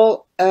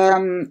people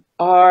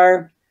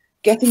are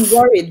getting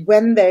worried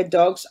when their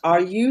dogs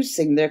are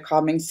using their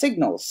calming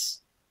signals.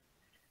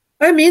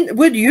 I mean,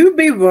 would you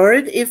be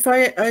worried if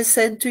I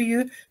said to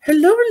you,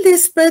 hello,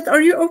 Lisbeth,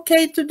 are you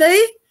okay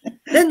today?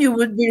 Then you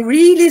would be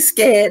really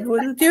scared,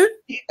 wouldn't you?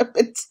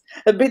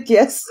 A bit,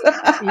 yes.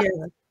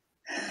 Yeah.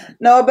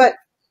 No, but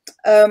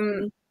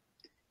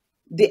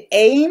the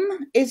aim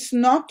is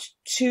not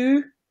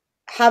to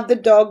have the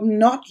dog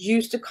not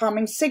use the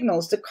calming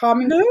signals. The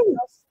calming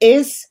signals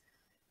is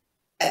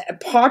a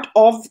part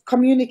of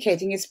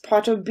communicating. It's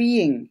part of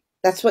being.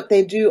 That's what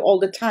they do all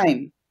the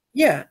time.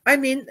 Yeah, I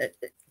mean,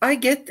 I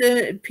get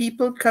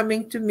people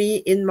coming to me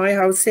in my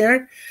house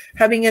here,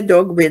 having a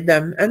dog with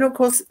them. And of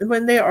course,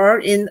 when they are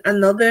in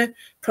another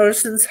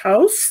person's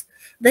house,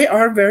 they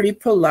are very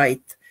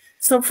polite.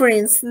 So for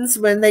instance,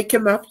 when they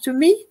come up to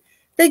me,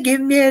 they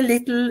give me a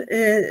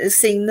little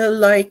signal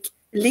like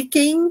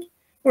licking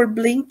or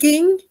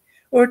blinking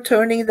or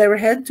turning their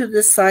head to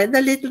the side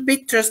a little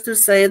bit, just to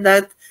say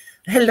that,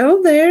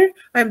 hello there,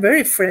 I'm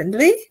very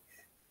friendly.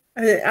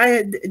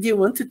 Do you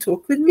want to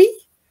talk with me?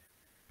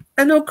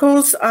 And of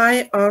course,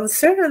 I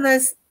answer, and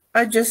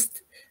I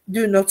just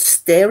do not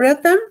stare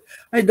at them.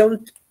 I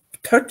don't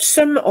touch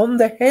them on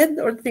the head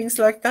or things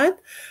like that.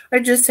 I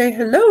just say,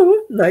 hello,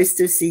 nice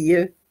to see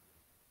you.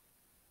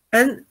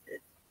 And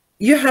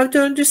you have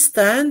to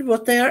understand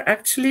what they are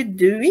actually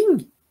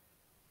doing.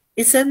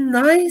 It's a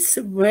nice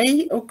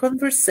way of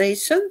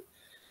conversation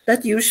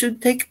that you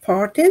should take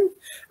part in.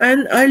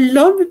 And I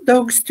love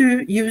dogs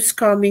to use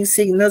calming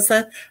signals,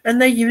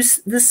 and I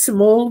use the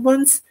small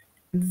ones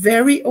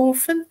very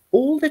often,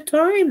 all the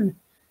time,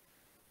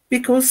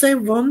 because I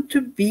want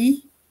to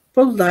be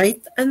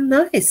polite and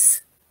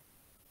nice.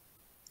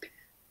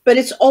 But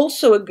it's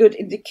also a good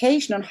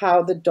indication on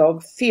how the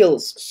dog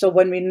feels. So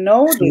when we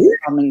know these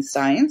calming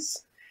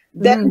signs,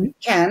 then we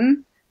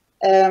can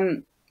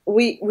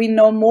we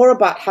know more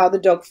about how the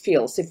dog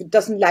feels. If it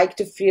doesn't like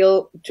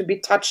to be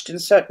touched in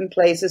certain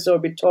places or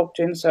be talked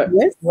to in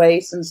certain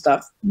ways and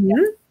stuff.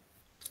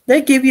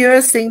 They give you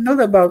a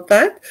signal about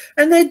that,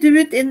 and they do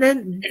it in a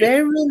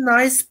very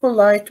nice,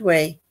 polite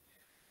way.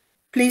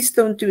 Please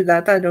don't do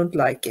that. I don't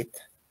like it.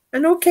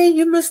 And okay,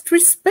 you must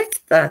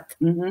respect that.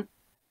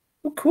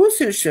 Of course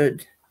you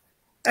should.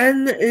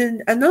 And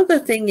another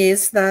thing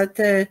is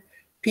that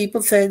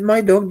people say,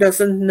 my dog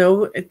doesn't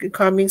know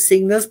calming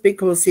signals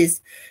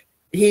because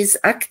he's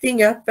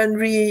acting up and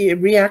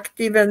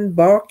reactive and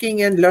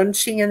barking and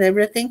lunging and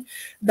everything.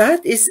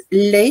 That is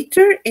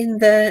later in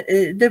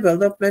the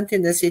development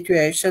in the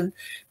situation,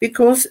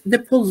 because the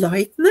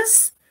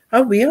politeness,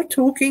 how we are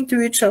talking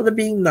to each other,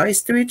 being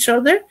nice to each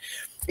other.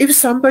 If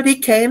somebody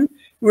came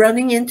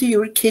running into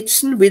your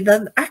kitchen with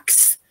an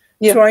axe,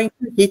 trying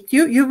to hit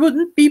you, you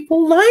wouldn't be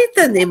polite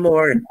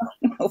anymore.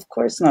 Of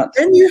course not.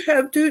 Then you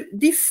have to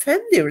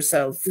defend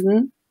yourself.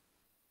 Mm-hmm.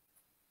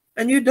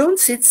 And you don't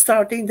sit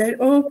starting there,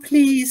 oh,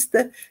 please,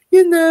 this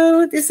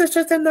is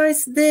such a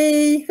nice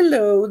day.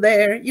 Hello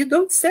there. You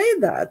don't say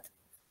that.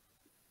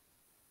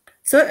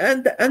 So,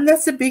 and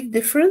that's a big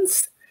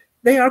difference.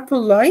 They are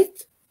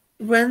polite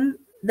when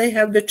they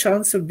have the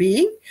chance of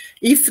being.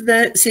 If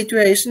the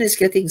situation is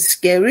getting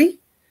scary,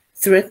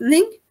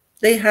 threatening,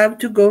 they have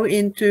to go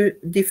into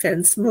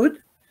defense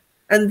mode,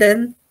 and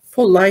then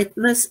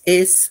politeness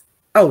is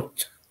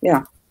out.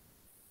 Yeah,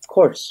 of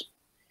course.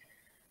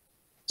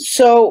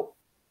 So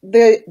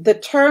the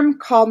term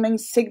calming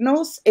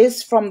signals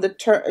is from the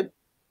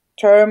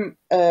term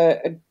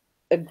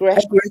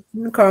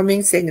aggression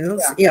calming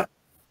signals. Yeah.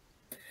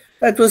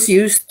 That was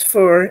used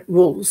for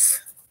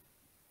wolves.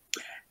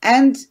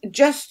 And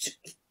just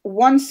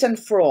once and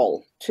for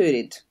all,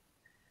 Turid,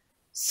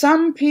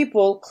 some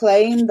people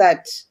claim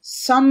that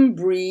some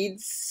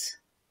breeds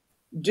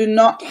do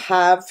not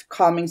have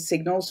calming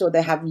signals, or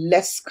they have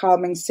less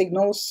calming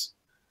signals.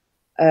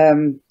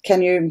 Can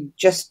you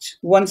just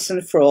once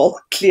and for all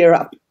clear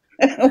up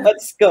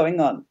what's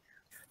going on?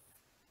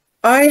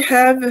 I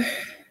have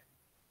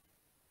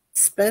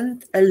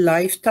spent a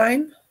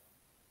lifetime,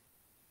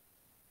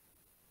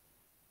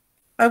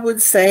 I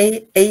would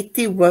say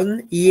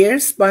 81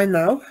 years by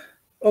now,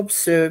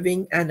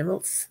 observing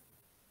animals.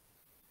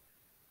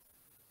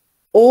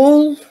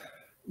 All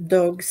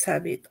dogs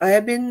have it. I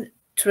have been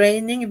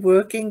training,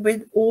 working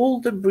with all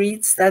the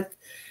breeds that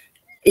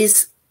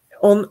is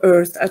on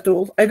earth at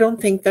all. I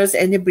don't think there's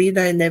any breed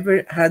I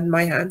never had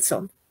my hands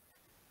on.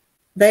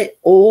 They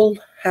all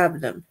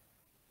have them.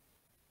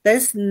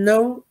 There's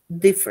no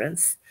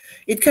difference.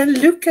 It can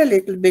look a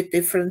little bit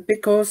different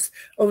because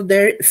of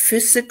their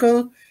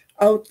physical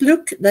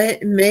outlook. They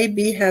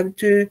maybe have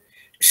to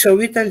show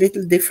it a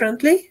little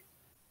differently.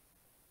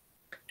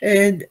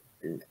 And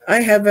I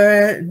have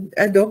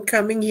a dog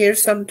coming here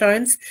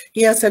sometimes.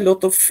 He has a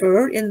lot of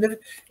fur in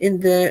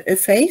the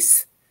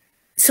face,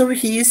 so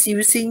he is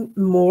using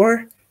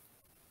more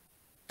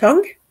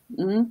tongue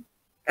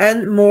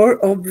and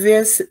more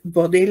obvious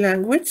body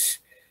language,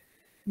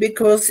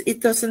 because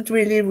it doesn't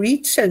really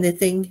reach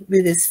anything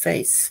with his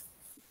face.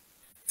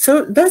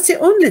 So that's the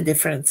only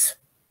difference.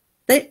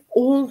 They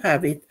all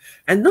have it.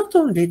 And not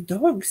only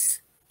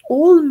dogs,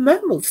 all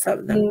mammals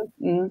have them.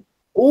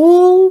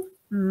 All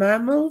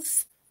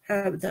mammals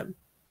have them.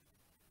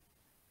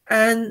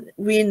 And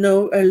we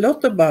know a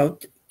lot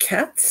about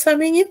cats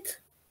having it.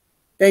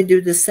 They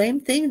do the same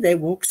thing. They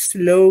walk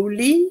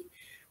slowly,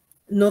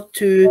 not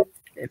to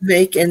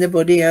make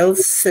anybody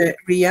else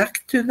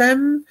react to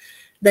them.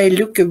 They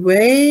look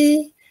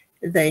away,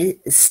 they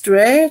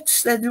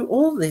stretch, they do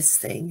all these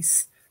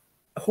things.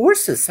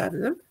 Horses have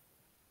them.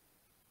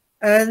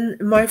 And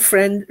my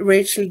friend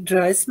Rachel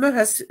Dreismer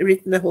has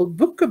written a whole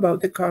book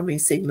about the calming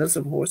signals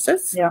of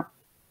horses. Yeah.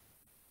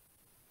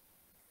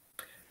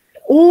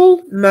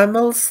 All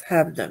mammals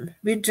have them.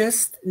 We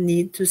just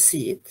need to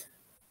see it.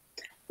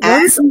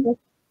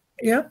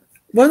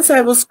 Once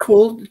I was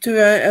called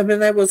to,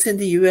 when I was in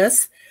the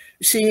US,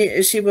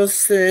 she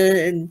was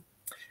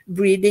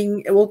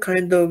breeding all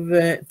kind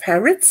of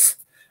parrots,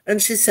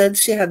 and she said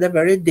she had a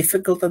very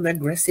difficult and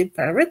aggressive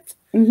parrot.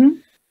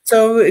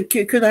 So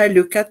could I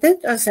look at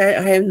it? I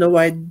said, I have no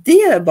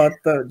idea about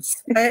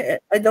birds. I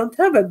don't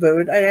have a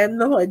bird. I have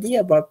no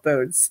idea about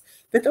birds.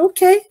 But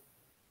okay,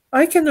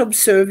 I can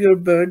observe your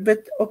bird,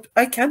 but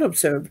I can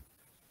observe.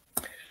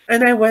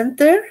 And I went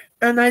there,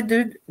 and I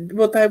did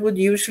what I would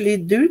usually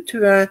do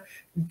to a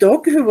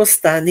dog who was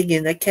standing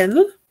in a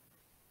kennel.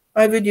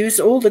 I would use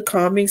all the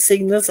calming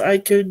signals I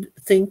could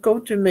think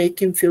of to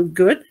make him feel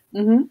good.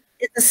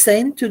 It's the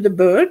same to the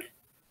bird.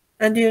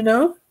 And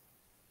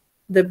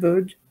the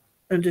bird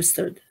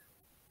understood.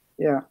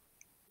 Yeah.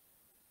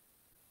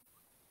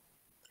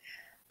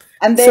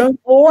 And they're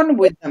born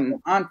with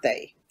them, aren't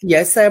they?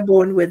 Yes, they're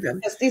born with them.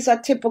 Because these are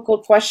typical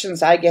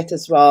questions I get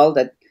as well,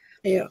 that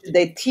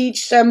they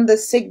teach them the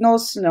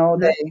signals. No,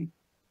 they...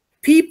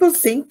 People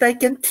think they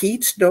can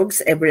teach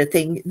dogs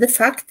everything. The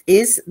fact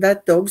is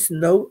that dogs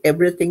know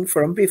everything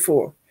from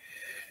before.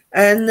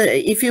 And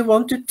if you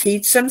want to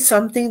teach them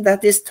something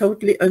that is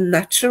totally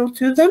unnatural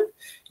to them,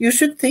 you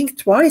should think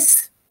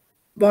twice.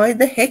 Why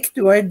the heck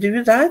do I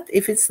do that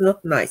if it's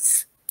not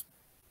nice?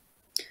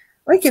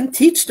 I can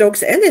teach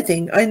dogs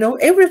anything. I know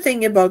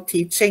everything about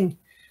teaching.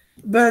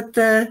 But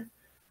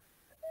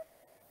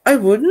I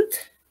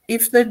wouldn't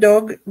if the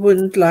dog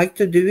wouldn't like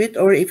to do it,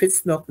 or if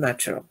it's not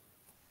natural.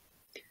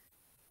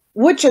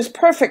 Which is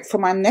perfect for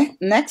my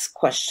next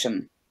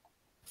question.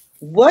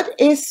 What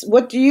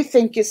do you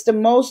think is the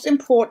most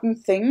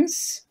important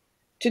things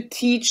to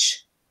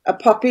teach a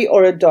puppy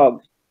or a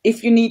dog?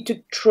 if you need to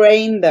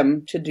train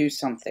them to do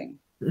something?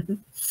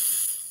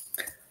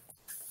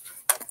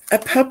 A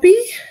puppy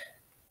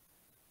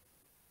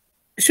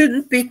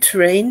shouldn't be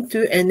trained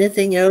to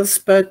anything else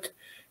but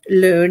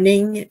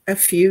learning a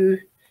few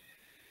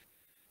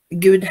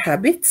good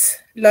habits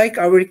like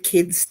our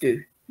kids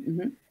do.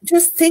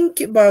 Just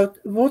think about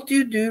what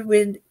you do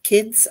with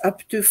kids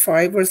up to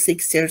 5 or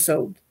 6 years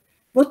old.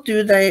 What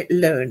do they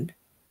learn?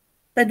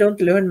 They don't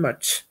learn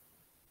much.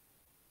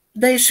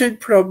 They should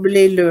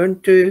probably learn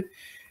to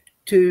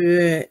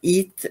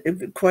eat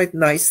quite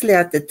nicely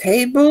at the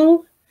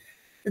table.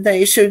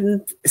 They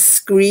shouldn't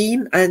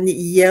scream and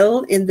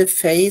yell in the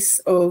face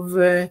of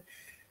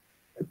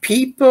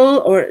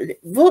people or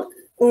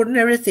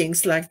ordinary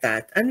things like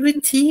that. And we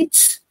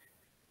teach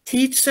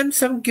them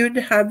some good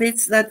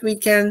habits that we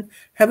can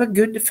have a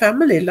good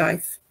family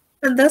life.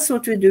 And that's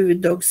what we do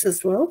with dogs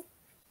as well.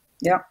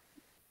 Yeah.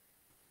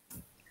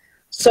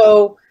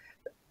 So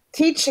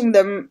teaching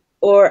them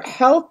or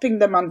helping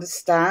them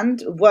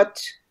understand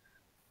what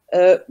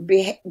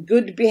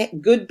good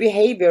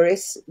behavior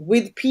is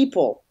with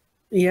people.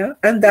 Yeah,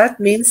 and that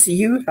means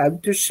you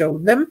have to show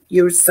them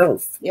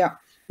yourself. Yeah.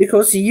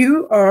 Because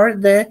you are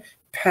the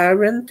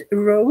parent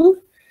role.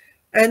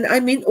 And I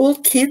mean, all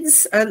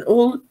kids and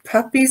all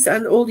puppies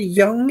and all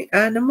young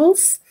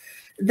animals,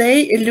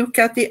 they look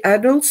at the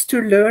adults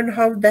to learn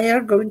how they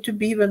are going to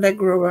be when they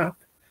grow up.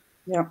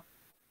 Yeah.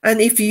 And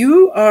if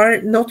you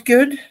are not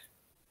good,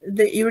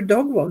 your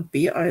dog won't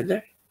be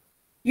either.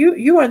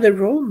 You are the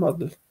role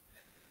model.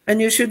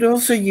 And you should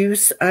also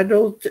use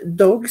adult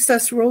dogs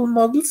as role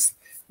models.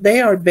 They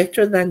are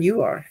better than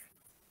you are.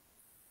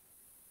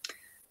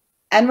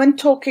 And when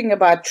talking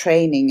about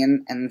training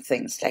and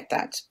things like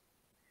that,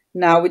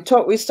 now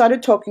we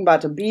started talking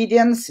about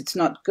obedience. It's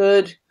not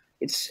good.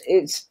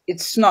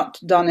 It's not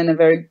done in a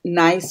very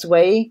nice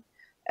way.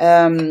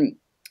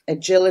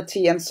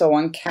 Agility and so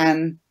on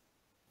can,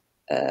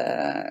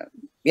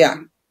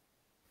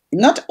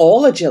 not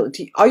all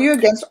agility. Are you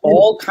against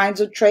all kinds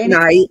of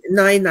training?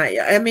 No.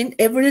 I mean,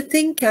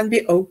 everything can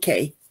be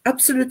okay.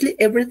 Absolutely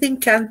everything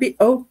can be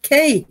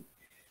okay.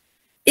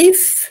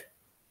 If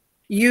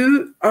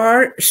you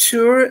are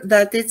sure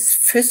that it's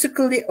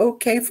physically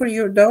okay for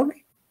your dog,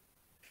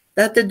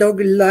 that the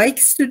dog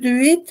likes to do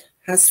it,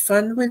 has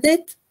fun with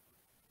it,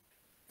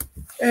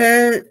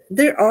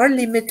 there are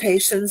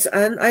limitations,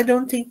 and I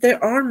don't think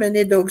there are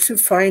many dogs who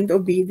find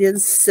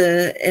obedience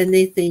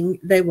anything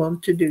they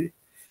want to do.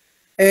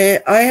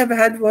 I have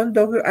had one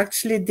dog who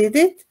actually did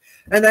it,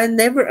 and I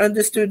never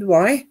understood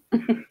why,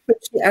 but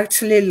she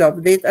actually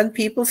loved it, and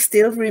people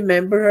still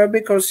remember her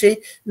because she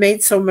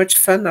made so much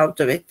fun out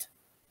of it.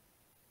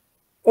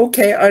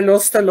 Okay, I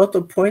lost a lot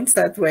of points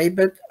that way,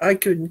 but I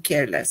couldn't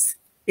care less.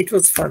 It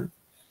was fun,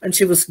 and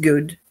she was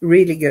good,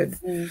 really good.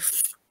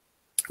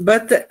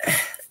 But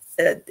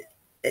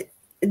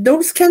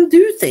dogs can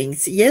do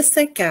things. Yes,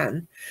 they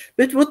can.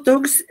 But what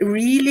dogs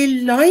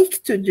really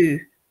like to do,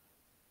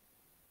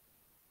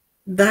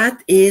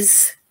 that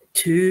is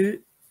to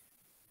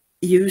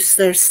use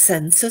their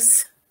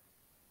senses,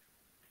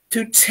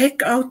 to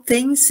check out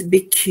things, be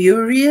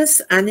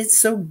curious, and it's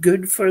so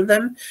good for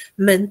them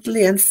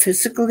mentally and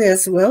physically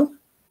as well.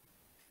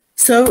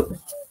 So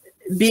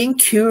being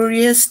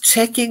curious,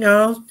 checking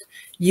out,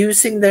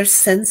 using their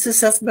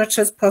senses as much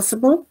as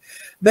possible.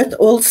 But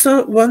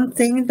also one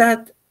thing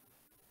that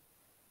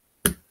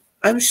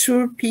I'm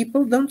sure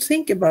people don't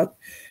think about,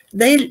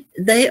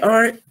 they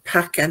are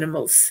pack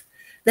animals.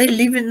 They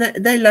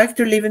like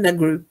to live in a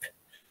group,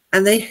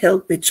 and they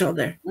help each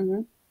other.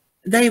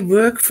 They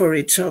work for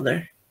each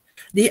other.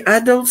 The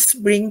adults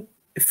bring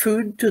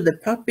food to the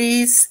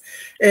puppies.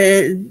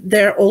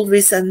 There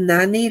always a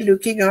nanny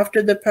looking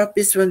after the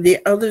puppies when the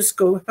others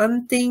go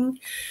hunting.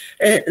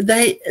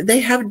 They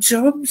have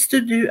jobs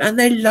to do, and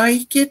they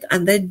like it,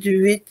 and they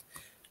do it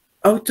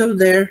out of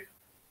their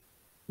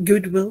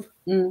goodwill.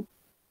 And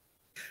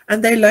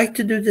they like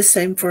to do the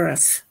same for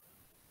us.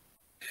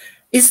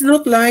 It's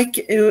not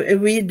like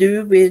we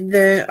do with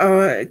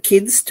our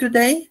kids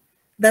today,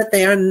 that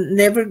they are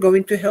never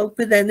going to help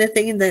with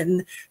anything, and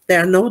then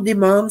there are no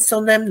demands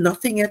on them,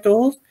 nothing at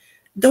all.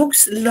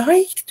 Dogs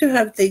like to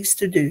have things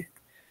to do.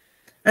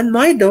 And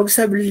my dogs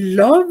have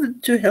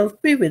loved to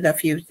help me with a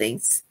few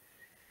things.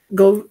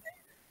 Go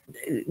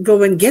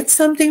and get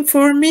something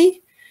for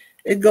me,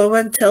 go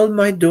and tell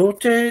my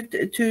daughter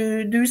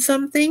to do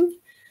something,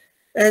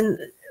 and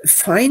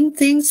find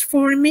things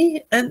for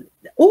me, and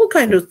all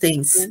kind of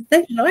things.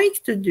 They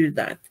like to do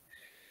that.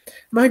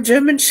 My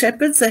German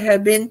Shepherds, they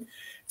have been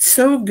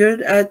so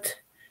good at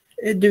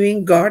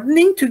doing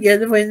gardening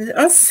together with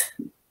us.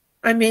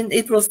 I mean,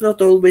 it was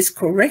not always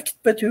correct,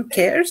 but who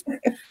cares?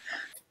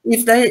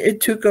 If they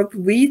took up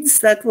weeds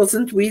that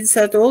wasn't weeds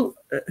at all,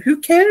 who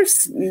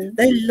cares?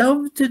 They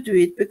love to do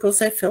it because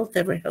they felt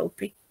they were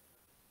helping.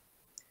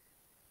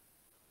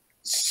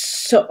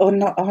 So,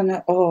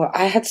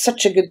 I had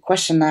such a good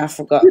question now, I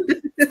forgot.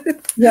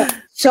 Yeah.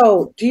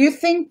 So, do you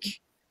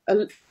think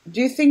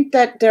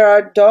that there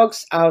are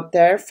dogs out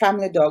there,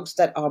 family dogs,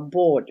 that are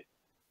bored?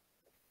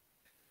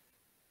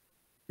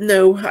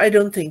 No, I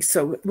don't think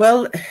so.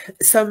 Well,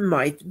 some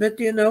might, but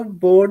you know,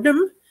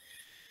 boredom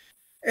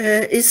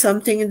is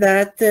something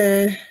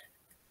that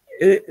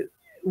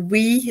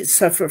we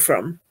suffer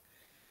from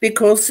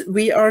because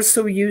we are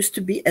so used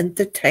to be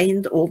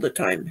entertained all the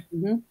time.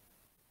 Mm-hmm.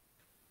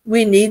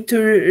 We need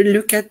to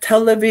look at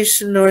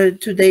television or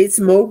today's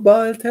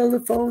mobile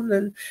telephone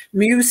and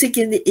music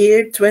in the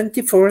ear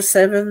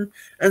 24/7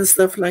 and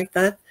stuff like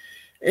that.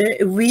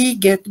 We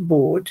get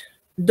bored.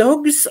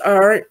 Dogs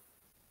are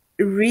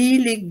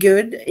really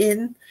good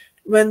in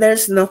when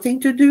there's nothing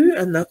to do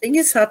and nothing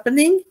is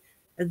happening,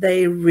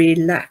 they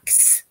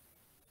relax.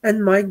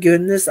 And my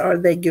goodness, are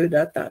they good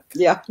at that?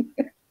 Yeah.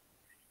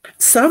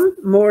 Some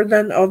more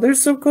than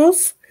others, of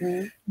course,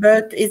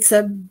 but it's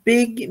a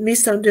big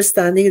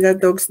misunderstanding that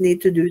dogs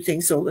need to do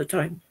things all the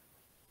time.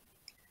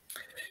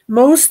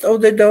 Most of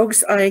the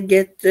dogs I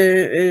get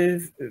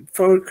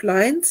for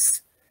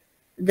clients,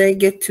 they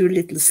get too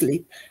little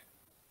sleep.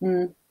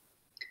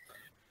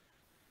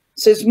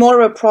 So it's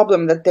more of a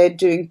problem that they're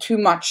doing too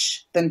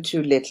much than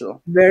too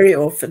little. Very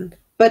often.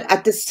 But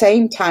at the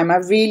same time, I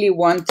really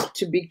want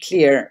to be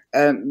clear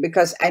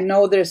because I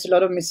know there's a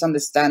lot of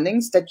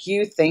misunderstandings that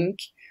you think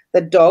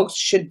that dogs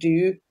should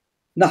do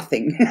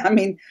nothing. I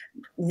mean,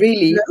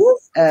 really.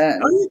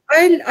 No,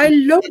 I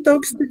love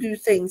dogs to do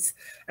things.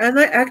 And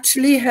I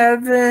actually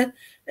have,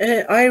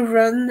 I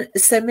run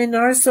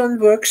seminars on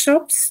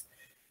workshops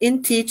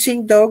in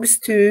teaching dogs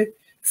to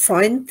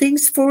find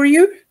things for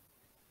you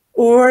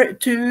or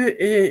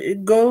to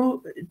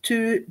go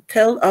to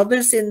tell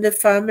others in the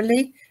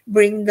family,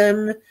 bring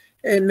them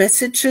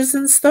messages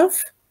and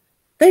stuff.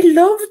 They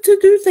love to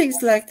do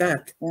things like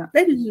that. Yeah.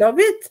 They love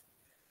it.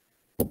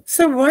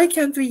 So why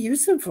can't we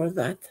use them for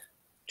that?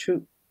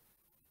 True.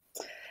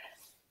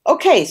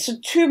 Okay, so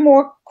 2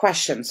 more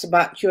questions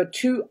about your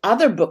 2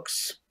 other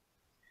books.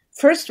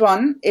 First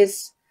one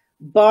is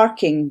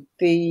Barking,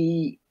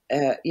 the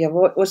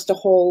what was the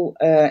whole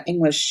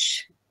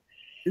English?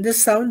 The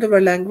Sound of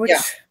a Language.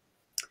 Yeah.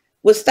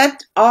 Was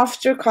that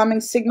after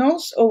Calming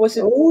Signals, or was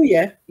it? Oh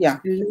yeah, yeah,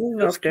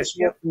 long after.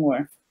 Yeah.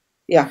 More.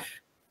 Yeah.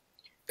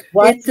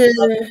 Why?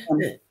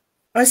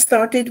 I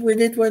started with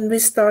it when we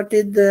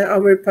started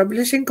our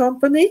publishing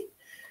company,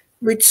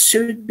 which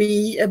should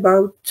be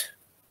about,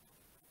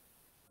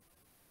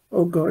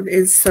 oh God,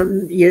 it's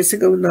some years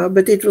ago now,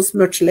 but it was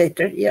much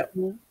later. Yeah.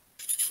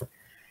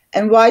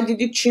 And why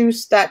did you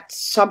choose that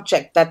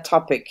subject, that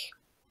topic?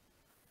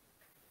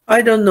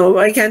 I don't know.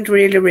 I can't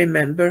really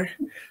remember.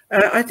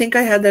 I think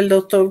I had a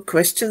lot of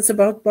questions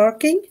about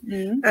barking,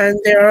 and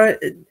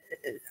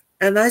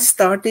I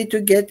started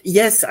to get,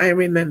 yes, I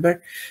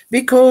remember,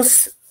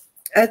 because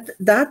at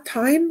that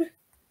time,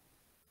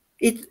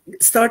 it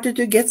started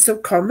to get so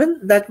common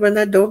that when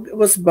a dog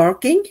was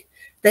barking,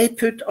 they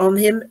put on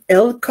him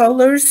L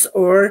colors,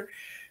 or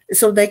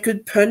so they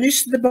could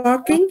punish the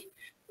barking,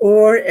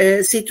 or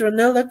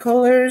citronella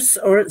colors,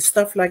 or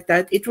stuff like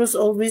that. It was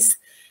always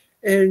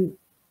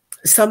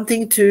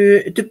something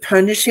to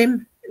punish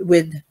him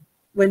with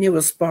when he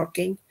was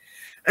barking.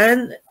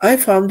 And I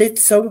found it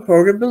so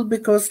horrible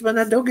because when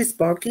a dog is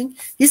barking,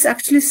 he's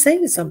actually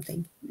saying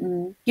something.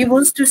 He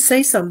wants to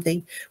say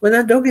something. When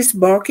a dog is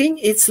barking,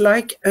 it's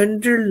like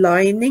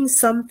underlining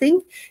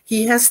something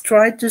he has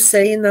tried to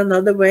say in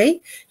another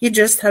way. He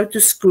just have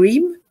to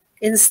scream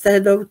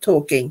instead of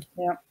talking.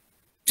 Yeah.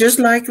 Just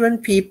like when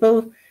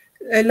people,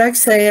 like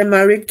say a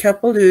married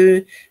couple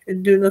who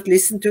do not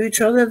listen to each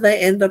other, they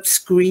end up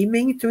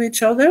screaming to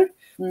each other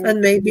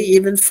and maybe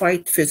even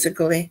fight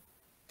physically.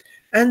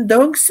 And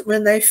dogs,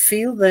 when they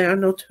feel they are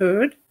not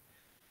heard,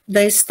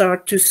 they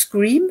start to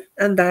scream,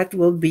 and that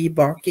will be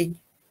barking.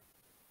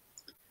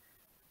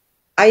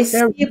 I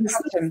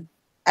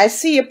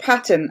see a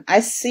pattern. I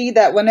see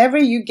that whenever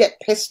you get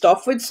pissed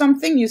off with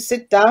something, you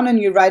sit down and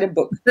you write a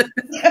book.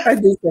 I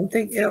do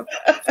something, yeah.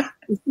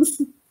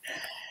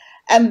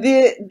 And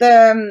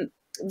the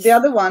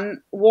other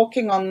one,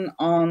 Walking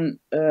on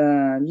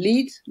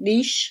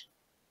leash,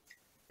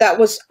 that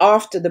was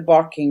after the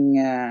barking.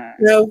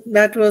 No,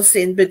 that was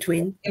in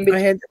between. I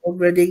had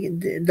already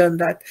done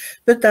that,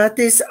 but that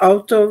is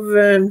out of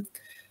the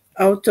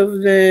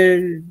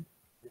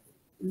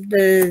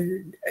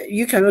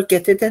you cannot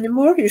get it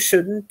anymore. You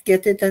shouldn't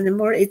get it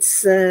anymore.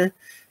 It's a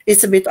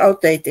bit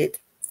outdated.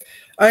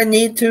 I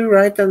need to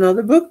write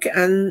another book,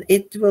 and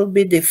it will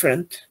be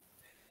different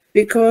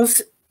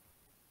because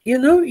you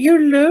know you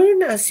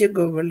learn as you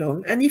go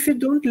along, and if you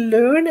don't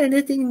learn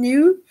anything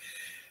new,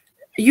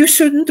 you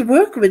shouldn't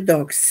work with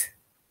dogs.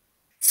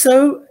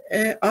 So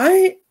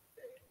I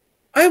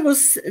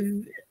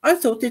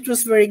thought it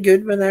was very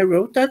good when I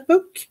wrote that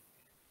book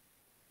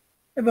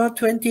about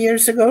 20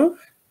 years ago.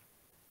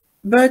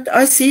 But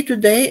I see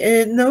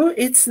today, no,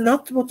 it's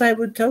not what I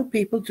would tell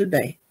people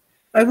today.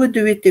 I would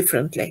do it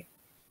differently.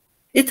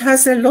 It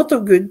has a lot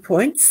of good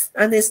points,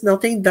 and there's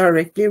nothing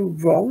directly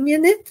wrong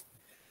in it,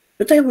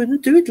 but I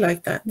wouldn't do it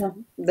like that. No,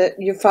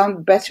 you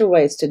found better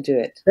ways to do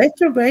it.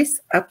 Better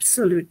ways,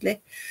 absolutely.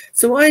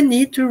 So I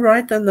need to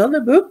write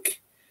another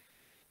book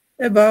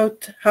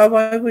about how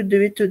I would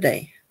do it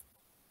today.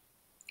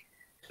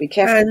 Be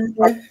careful And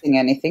not saying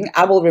anything.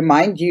 I will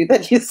remind you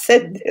that you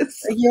said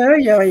this.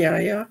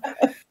 yeah.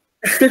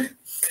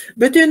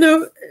 But you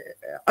know,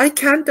 I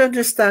can't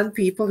understand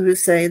people who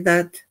say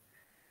that,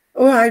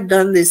 oh, I've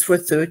done this for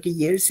 30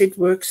 years, it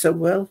works so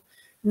well.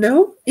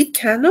 No, it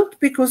cannot,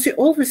 because you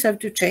always have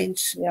to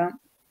change. Yeah.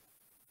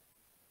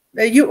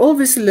 You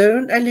always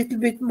learn a little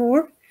bit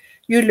more.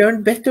 You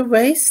learn better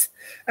ways.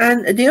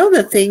 And the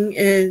other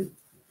thing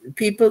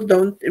people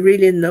don't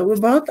really know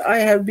about, I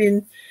have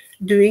been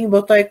doing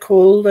what I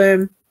call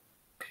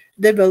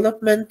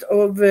development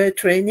of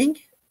training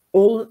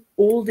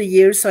all the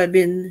years I've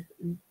been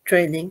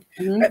training.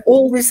 Mm-hmm. I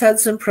always had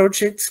some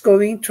projects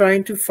going,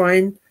 trying to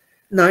find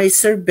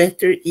nicer,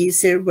 better,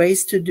 easier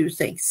ways to do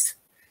things.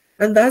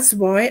 And that's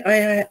why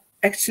I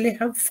actually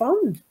have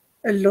found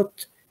a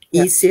lot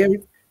easier,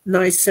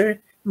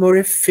 nicer, more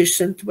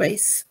efficient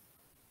ways.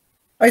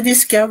 I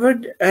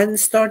discovered and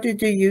started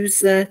to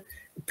use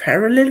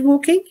parallel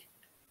walking,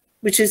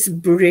 which is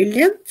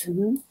brilliant.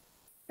 Mm-hmm.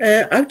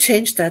 I've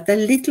changed that a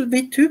little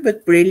bit too,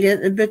 but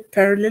brilliant. But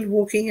parallel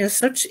walking as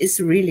such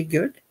is really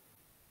good.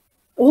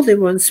 All the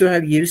ones who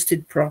have used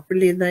it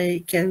properly,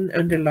 they can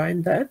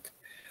underline that.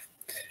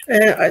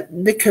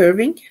 The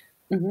curving,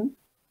 Mm-hmm.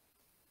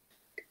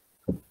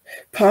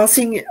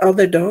 passing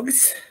other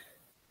dogs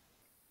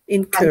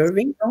in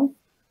curving.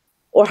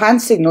 Or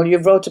hand signal you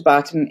wrote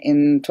about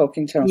in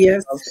Talking Terms.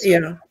 Yes,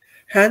 yeah.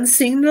 Hand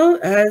signal.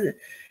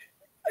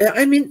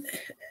 I mean,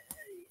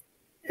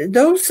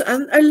 those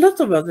and a lot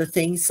of other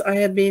things I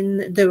have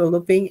been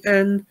developing,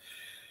 and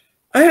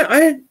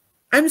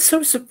I'm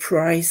so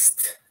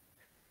surprised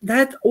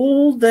that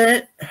all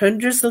the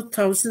hundreds of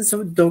thousands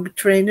of dog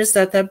trainers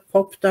that have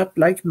popped up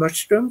like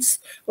mushrooms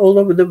all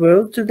over the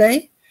world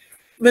today.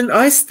 When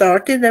I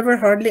started, there were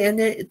hardly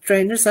any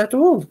trainers at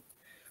all.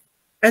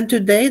 And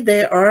today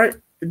there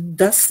are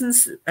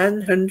dozens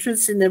and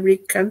hundreds in every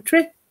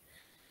country.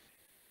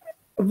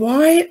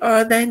 Why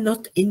are they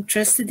not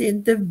interested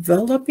in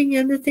developing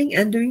anything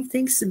and doing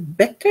things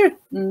better?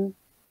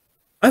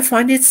 I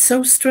find it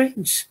so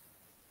strange.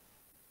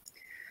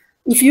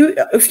 If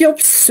you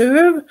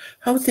observe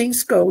how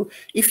things go,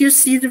 if you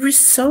see the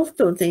result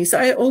of things,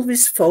 I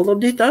always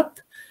followed it up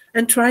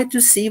and tried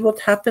to see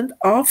what happened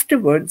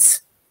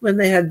afterwards when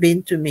they had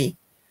been to me.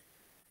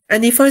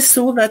 And if I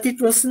saw that it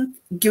wasn't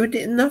good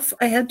enough,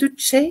 I had to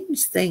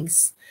change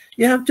things.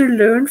 You have to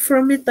learn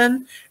from it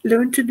and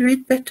learn to do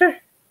it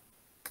better.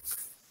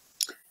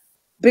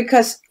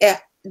 Because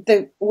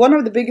one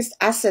of the biggest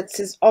assets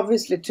is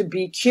obviously to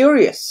be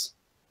curious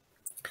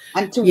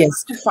and to want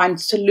to find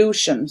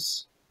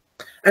solutions.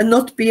 And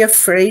not be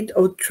afraid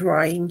of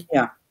trying.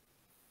 Yeah.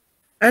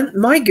 And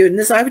my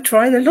goodness, I've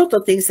tried a lot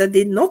of things that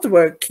did not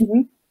work.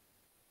 Mm-hmm.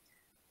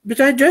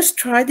 But I just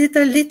tried it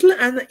a little,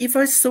 and if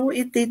I saw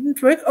it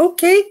didn't work,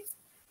 okay,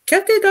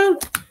 cut it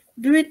out,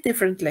 do it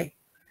differently.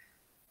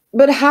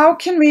 But how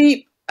can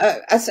we,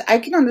 as I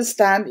can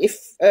understand, if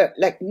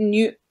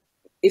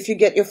you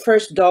get your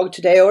first dog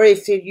today, or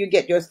if you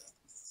get your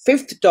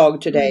fifth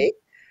dog today,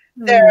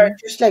 there are,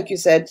 just like you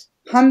said,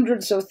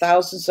 hundreds of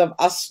thousands of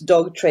us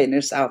dog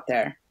trainers out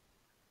there.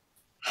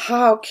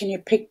 How can you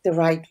pick the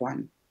right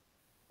one?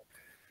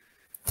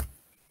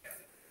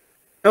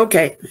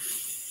 Okay.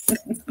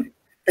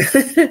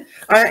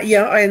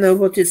 I know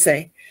what you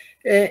say.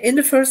 In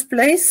the first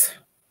place,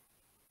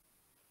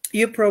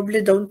 you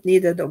probably don't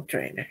need a dog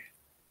trainer.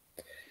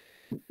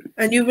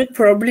 And you would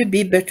probably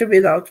be better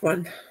without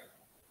one.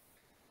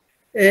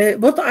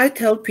 What I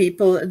tell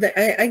people,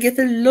 I get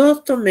a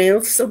lot of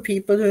mails of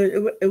people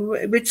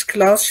which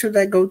class should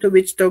I go to,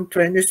 which dog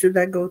trainer should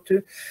I go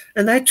to,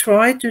 and I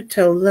try to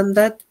tell them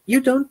that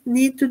you don't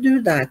need to do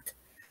that.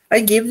 I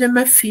give them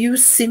a few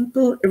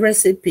simple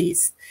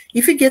recipes.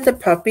 If you get a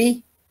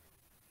puppy,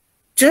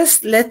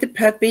 just let the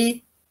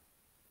puppy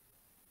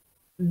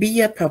be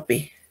a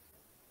puppy.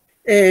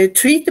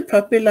 Treat the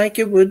puppy like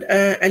you would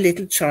a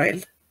little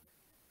child,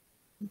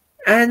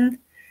 and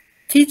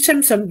teach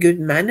them some good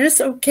manners,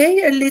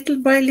 okay, a little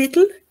by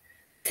little.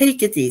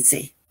 Take it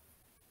easy.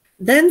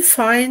 Then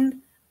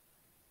find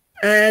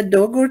a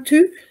dog or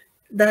two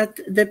that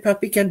the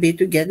puppy can be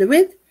together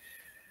with,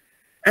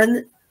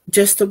 and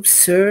just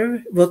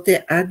observe what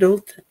the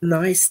adult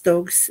nice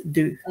dogs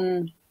do,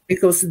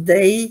 because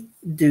they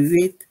do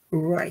it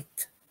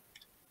right.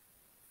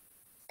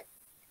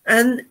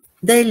 And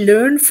they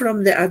learn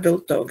from the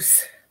adult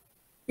dogs.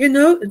 You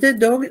know, the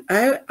dog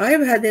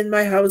I've had in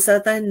my house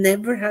that I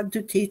never had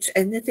to teach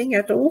anything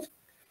at all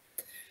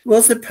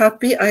was a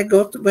puppy I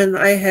got when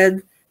I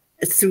had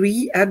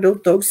 3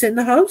 adult dogs in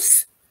the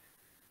house.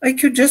 I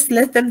could just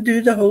let them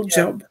do the whole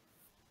job.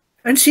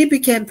 And she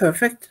became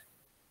perfect.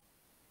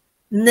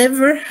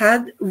 Never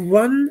had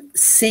one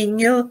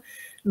single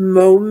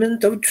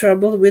moment of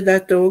trouble with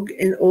that dog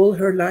in all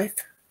her life.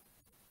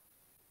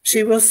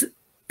 She was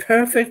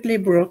perfectly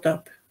brought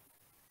up.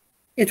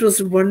 It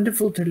was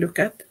wonderful to look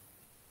at.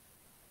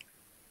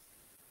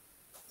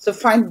 So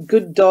find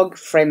good dog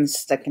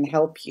friends that can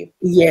help you.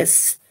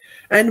 Yes.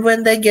 And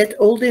when they get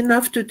old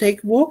enough to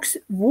take walks,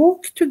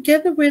 walk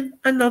together with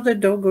another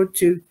dog or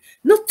two.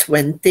 Not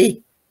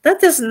 20.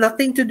 That has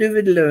nothing to do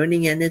with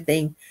learning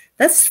anything.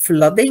 That's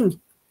flooding.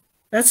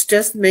 That's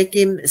just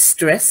making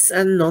stress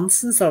and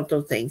nonsense out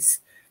of things.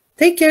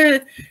 Take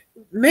a,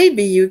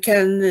 maybe you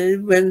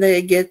can, when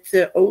they get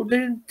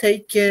older,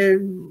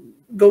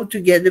 go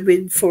together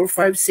with 4,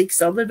 5,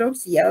 6 other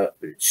dogs. Yeah,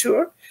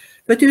 sure.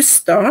 But you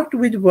start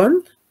with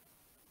 1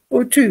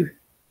 or 2.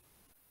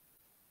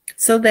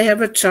 So they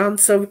have a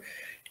chance of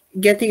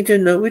getting to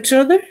know each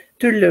other,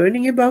 to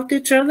learning about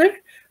each other.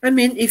 I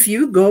mean, if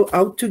you go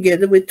out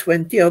together with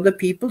 20 other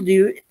people,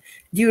 do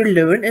you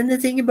learn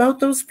anything about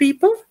those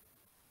people?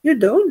 You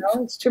don't.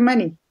 No, it's too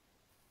many.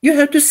 You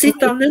have to sit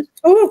down and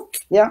talk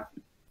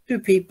to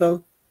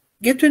people,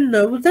 get to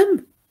know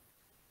them.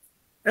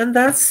 And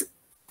that's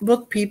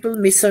what people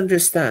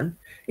misunderstand.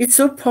 It's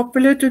so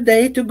popular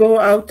today to go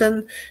out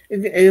and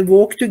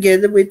walk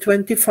together with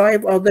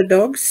 25 other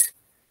dogs,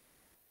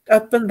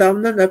 up and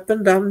down and up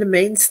and down the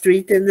main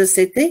street in the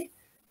city.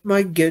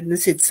 My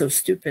goodness, it's so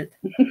stupid.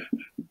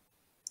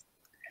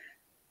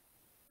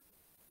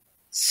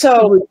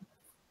 So,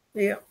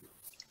 yeah.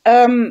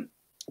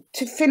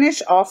 To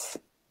finish off,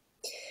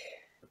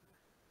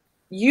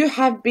 you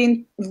have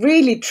been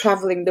really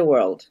traveling the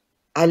world.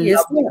 I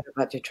love hearing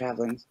about your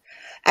traveling.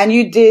 And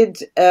you did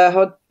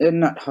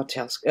not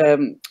hotels,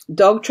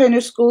 dog trainer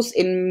schools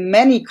in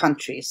many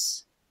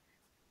countries.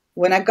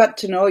 When I got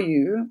to know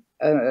you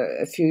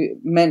a few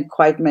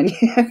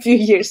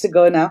years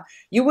ago now,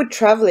 you were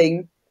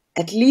traveling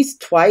at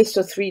least 2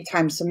 or 3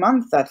 times a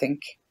month, I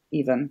think,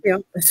 even. Yeah,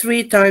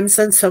 3 times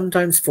and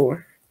sometimes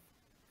 4.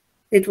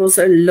 It was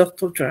a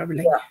lot of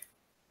traveling.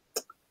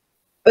 Yeah.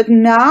 But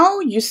now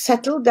you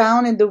settle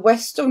down in the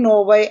west of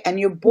Norway and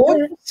you bought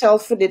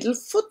yourself a little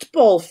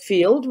football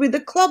field with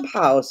a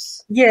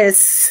clubhouse.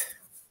 Yes.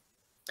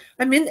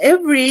 I mean,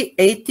 every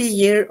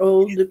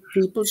 80-year-old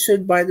people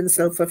should buy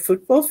themselves a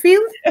football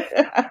field.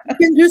 You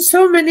can do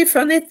so many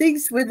funny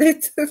things with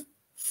it.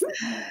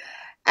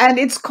 And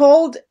it's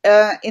called,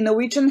 in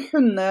Norwegian,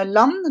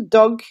 Hundeland,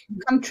 dog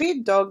country,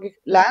 dog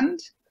land.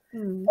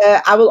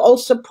 I will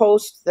also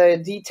post the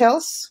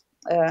details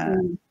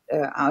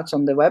out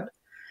on the web.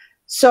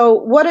 So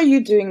what are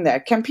you doing there?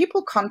 Can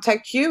people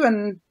contact you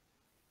and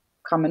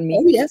come and meet?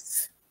 Oh,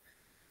 yes,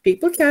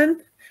 people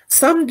can.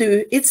 Some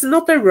do. It's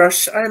not a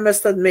rush, I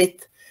must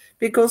admit,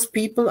 because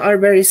people are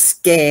very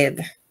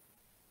scared.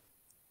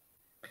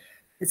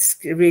 It's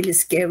really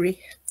scary.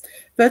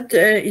 But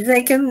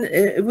they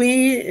can.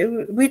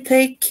 We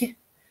take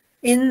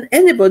in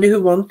anybody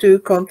who want to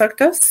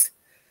contact us,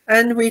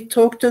 and we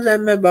talk to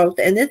them about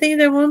anything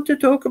they want to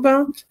talk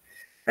about,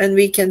 and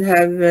we can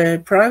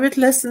have private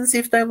lessons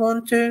if they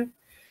want to.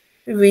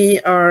 We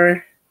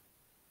are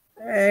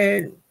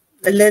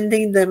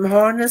lending them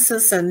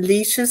harnesses and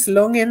leashes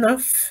long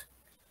enough.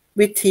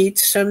 We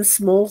teach them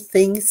small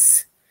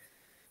things,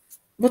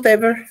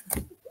 whatever.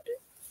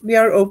 We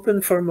are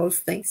open for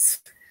most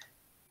things.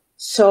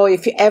 So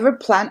if you ever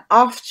plan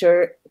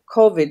after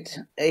COVID,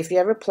 if you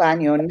ever plan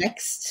your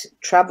next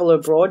travel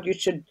abroad, you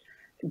should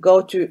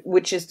go to,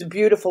 which is the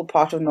beautiful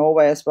part of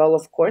Norway as well,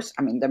 of course.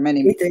 I mean, there are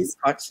many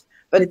parts,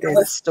 but the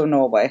west of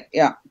Norway,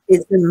 yeah.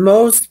 It's the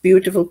most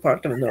beautiful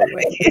part of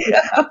Norway.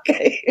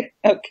 Okay.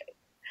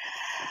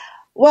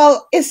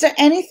 Well, is there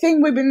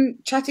anything, we've been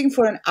chatting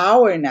for an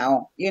hour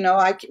now, you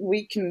know,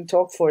 we can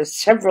talk for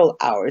several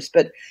hours,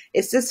 but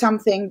is this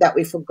something that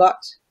we forgot?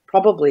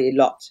 Probably a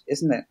lot,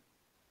 isn't it?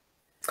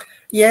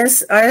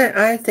 Yes,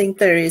 I think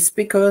there is,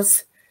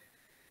 because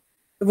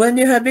when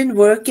you have been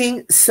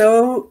working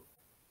so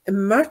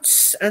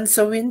much and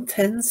so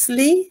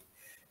intensely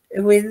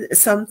with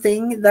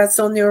something that's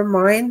on your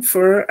mind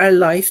for a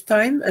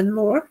lifetime and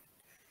more,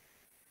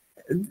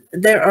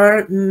 there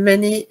are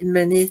many,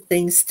 many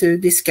things to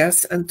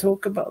discuss and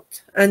talk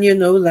about. And you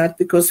know that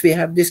because we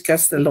have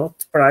discussed a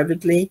lot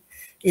privately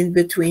in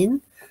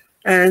between.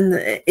 And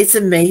it's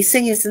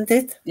amazing, isn't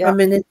it? Yeah. How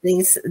many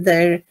things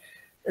there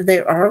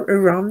are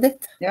around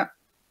it. Yeah.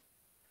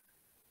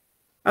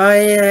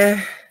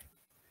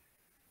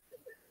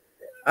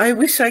 I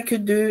wish I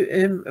could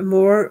do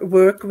more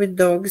work with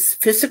dogs.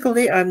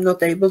 Physically, I'm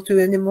not able to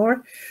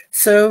anymore.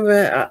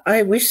 So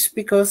I wish,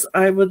 because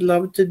I would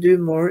love to do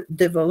more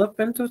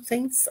development of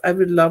things. I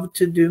would love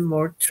to do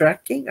more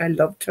tracking. I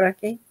love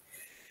tracking.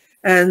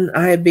 And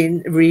I've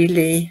been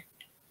really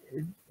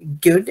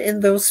good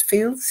in those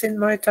fields in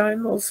my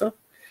time also.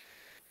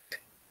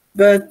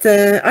 But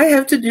I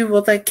have to do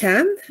what I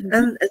can. Mm-hmm.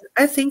 And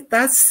I think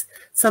that's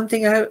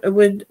something I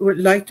would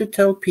like to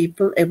tell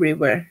people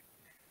everywhere.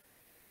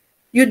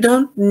 You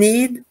don't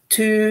need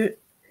to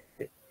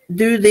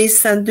do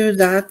this and do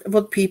that,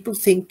 what people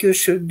think you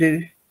should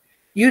do.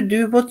 You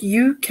do what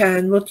you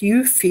can, what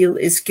you feel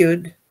is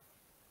good.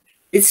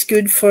 It's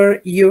good for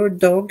your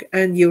dog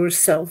and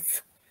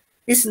yourself.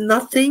 It's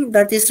nothing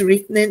that is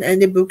written in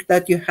any book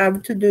that you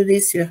have to do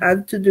this, you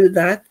have to do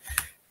that.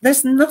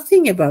 There's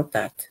nothing about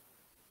that.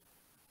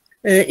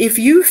 If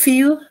you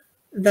feel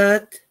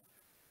that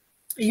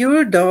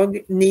your dog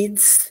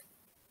needs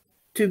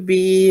to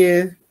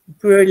be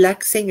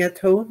relaxing at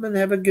home and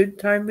have a good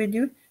time with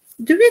you,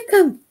 do it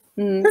then.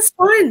 That's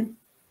fine.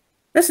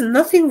 There's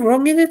nothing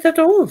wrong in it at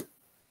all.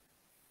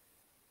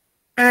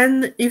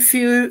 And if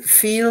you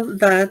feel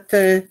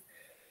that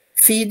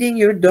feeding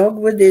your dog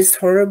with these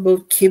horrible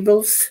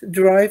kibbles,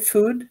 dry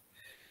food,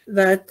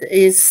 that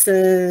is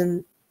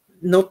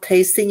not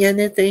tasting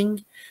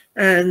anything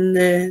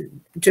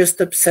and just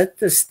upset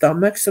the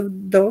stomachs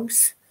of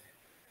dogs,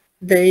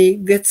 they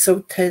got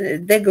so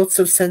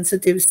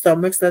sensitive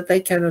stomachs that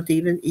they cannot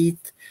even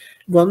eat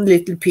one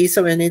little piece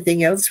of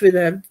anything else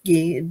without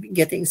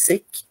getting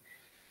sick.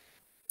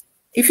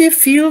 If you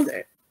feel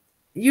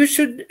you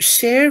should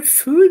share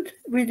food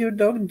with your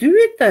dog, do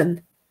it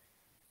then.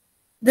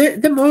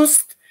 The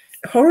most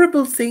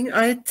horrible thing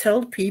I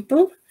tell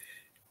people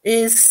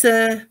is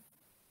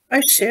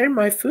I share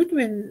my food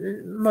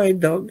with my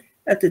dog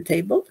at the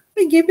table.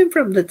 I give him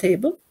from the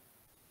table.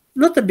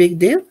 Not a big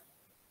deal.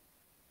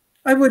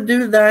 I would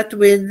do that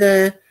with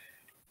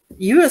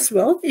you as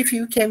well. If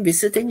you came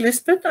visiting,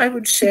 Lisbeth, I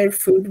would share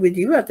food with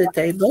you at the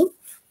table.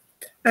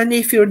 And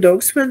if your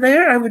dogs were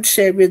there, I would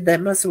share with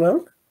them as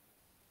well.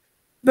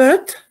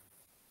 But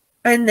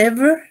I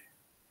never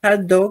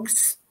had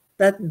dogs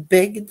that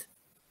begged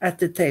at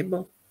the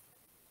table.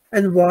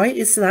 And why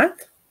is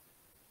that?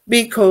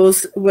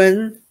 Because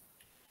when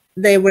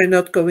they were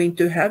not going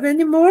to have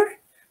any more,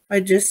 I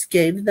just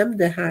gave them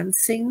the hand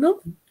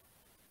signal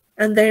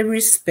and they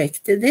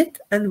respected it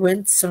and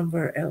went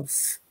somewhere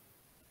else.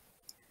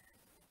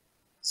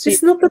 So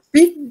it's not a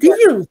big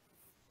deal.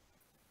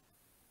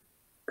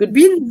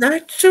 Be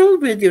natural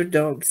with your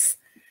dogs.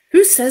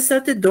 Who says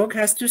that the dog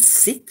has to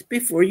sit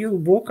before you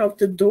walk out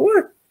the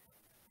door?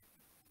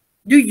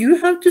 Do you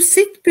have to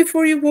sit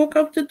before you walk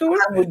out the door?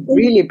 I would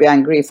really be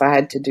angry if I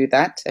had to do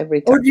that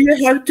every time. Or do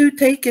you have to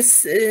take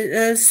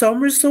a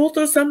somersault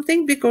or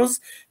something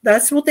because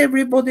that's what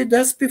everybody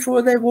does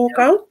before they walk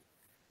out?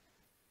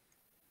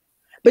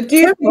 But do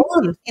you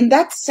think, in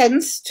that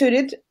sense,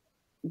 Turid,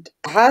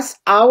 has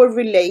our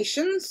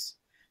relations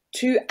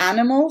to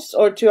animals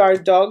or to our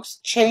dogs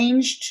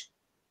changed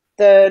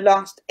the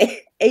last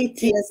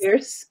 18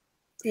 years?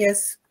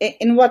 Yes.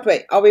 In what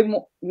way? Are we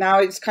now?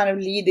 It's kind of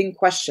leading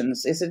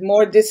questions. Is it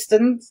more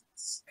distant?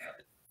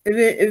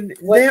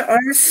 There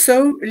are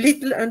so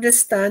little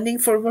understanding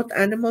for what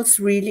animals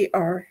really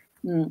are.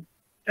 And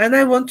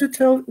I want to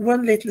tell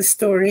one little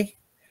story,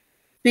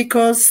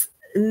 because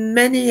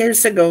many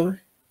years ago,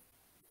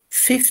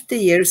 50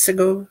 years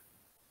ago,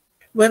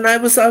 when I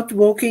was out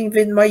walking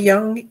with my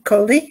young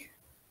collie,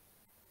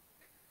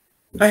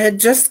 I had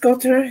just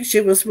got her.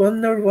 She was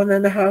 1 or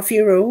 1.5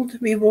 years old.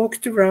 We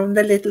walked around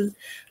a little,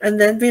 and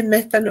then we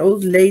met an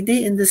old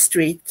lady in the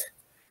street.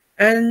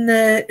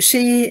 And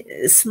she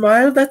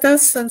smiled at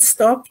us and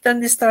stopped,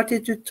 and we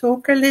started to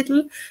talk a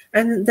little.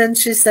 And then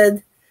she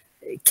said,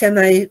 "Can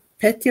I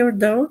pet your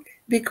dog?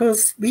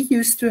 Because we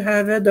used to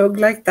have a dog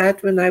like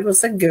that when I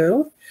was a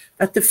girl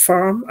at the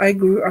farm I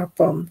grew up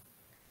on."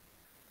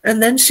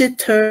 And then she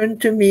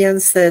turned to me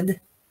and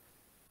said,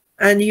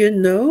 "And you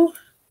know,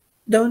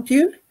 don't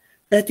you,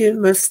 that you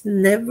must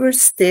never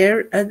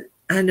stare an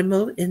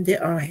animal in the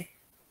eye."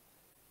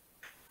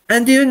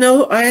 And you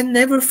know, I had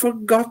never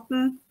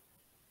forgotten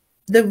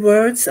the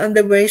words and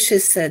the way she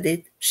said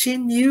it. She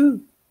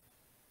knew.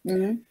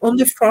 On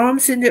the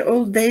farms in the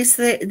old days,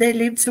 they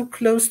lived so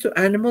close to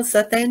animals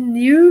that they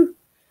knew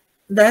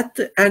that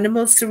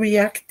animals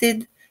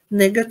reacted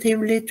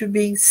negatively to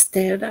being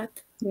stared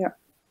at. Yeah.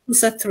 It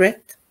was a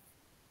threat.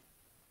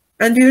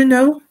 And you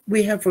know,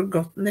 we have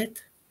forgotten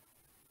it.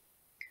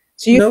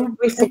 So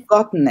we've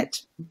forgotten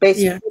it.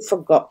 Basically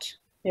forgot.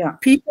 Yeah.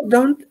 People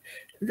don't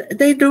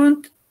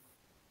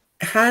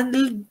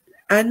handle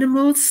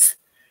animals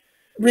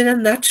with a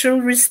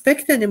natural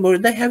respect anymore.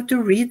 They have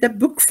to read a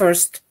book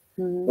first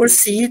or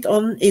see it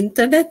on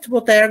internet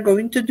what they are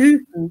going to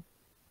do.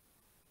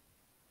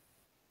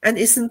 And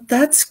isn't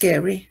that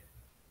scary?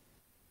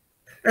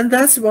 And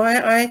that's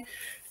why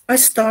I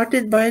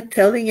started by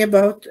telling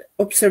about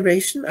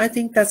observation. I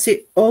think that's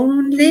the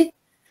only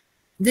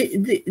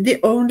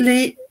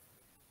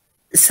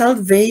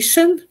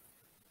salvation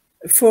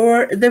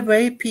for the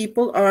way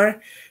people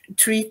are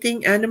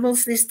treating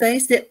animals these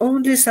days. The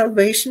only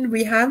salvation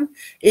we have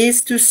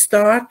is to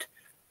start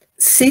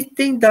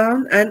sitting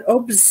down and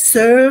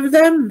observe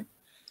them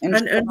and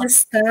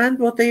understand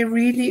what they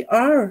really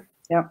are.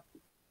 Yeah.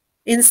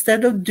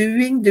 Instead of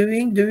doing,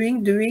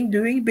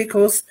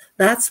 because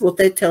that's what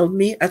they tell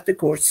me at the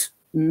course.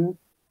 And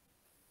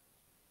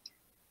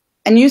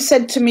you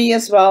said to me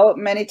as well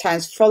many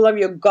times, follow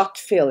your gut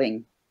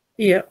feeling.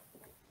 Yeah.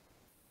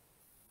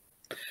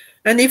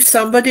 And if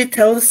somebody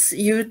tells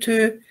you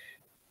to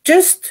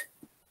just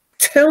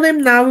tell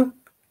him now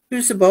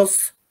who's the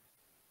boss,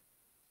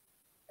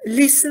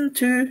 listen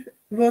to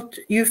what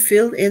you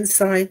feel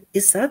inside.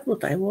 Is that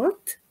what I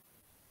want?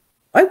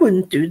 I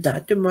wouldn't do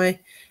that to my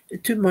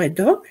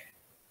dog.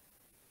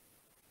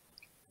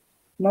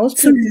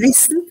 So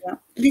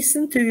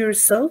listen to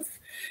yourself.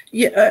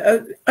 Yeah,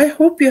 I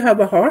hope you have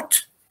a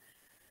heart.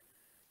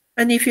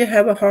 And if you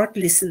have a heart,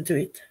 listen to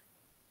it.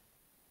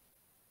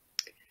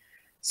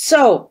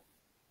 So,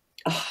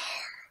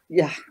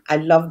 Yeah, I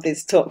love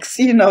these talks.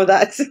 You know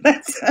that.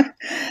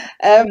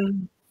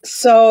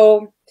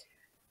 So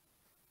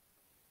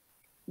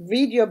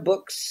read your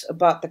books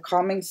about the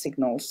calming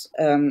signals.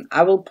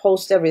 I will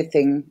post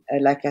everything,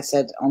 like I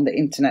said, on the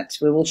internet.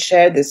 We will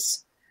share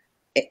this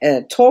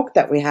talk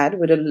that we had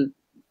with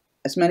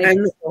as many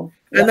people.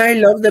 And I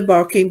love the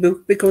barking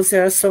book because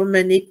there are so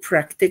many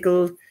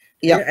practical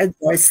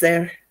advice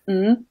there.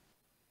 Mm-hmm.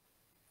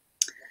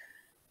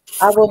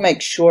 I will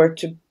make sure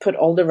to put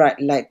all the right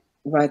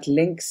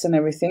links and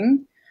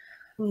everything.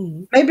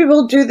 Maybe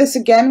we'll do this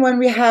again when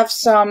we have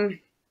some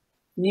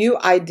new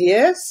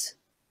ideas.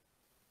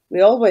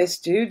 We always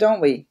do,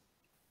 don't we?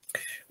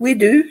 We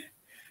do.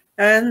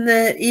 And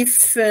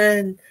if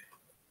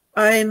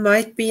I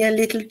might be a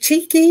little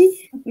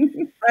cheeky,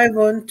 I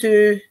want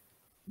to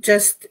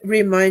just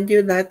remind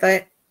you that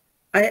I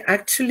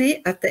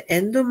actually, at the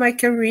end of my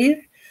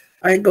career,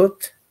 I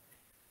got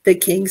the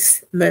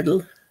King's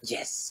Medal.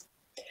 Yes.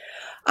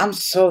 I'm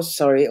so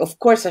sorry. Of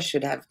course I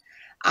should have.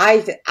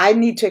 I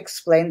need to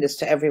explain this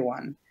to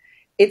everyone.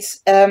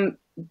 It's in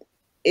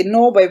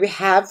Norway we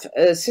have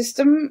a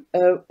system.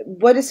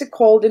 What is it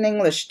called in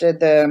English?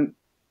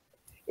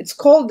 It's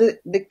called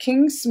the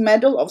King's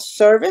Medal of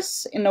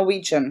Service in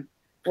Norwegian.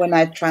 When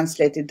I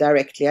translate it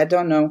directly, I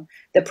don't know.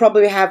 They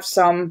probably have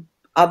some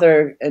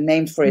other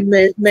name for it.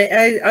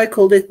 I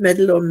called it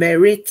Medal of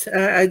Merit.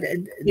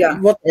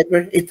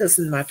 Whatever, it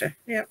doesn't matter.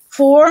 Yeah.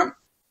 For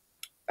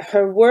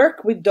her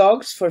work with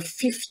dogs for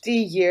 50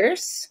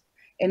 years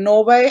in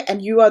Norway,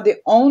 and you are the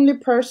only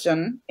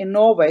person in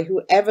Norway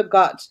who ever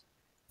got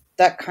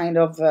that kind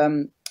of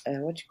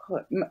what do you call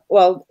it?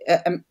 Well,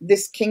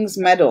 this King's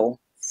Medal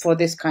for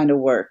this kind of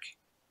work.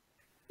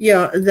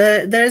 Yeah,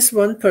 there's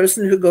one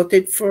person who got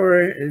it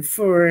for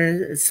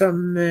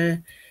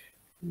some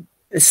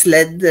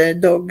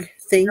sled dog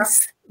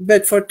things,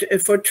 but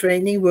for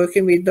training,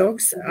 working with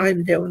dogs,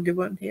 I'm the only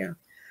one here.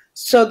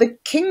 So the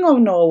King of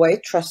Norway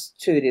trusts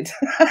Turid,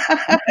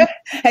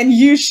 and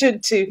you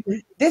should too.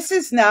 This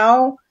is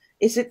now,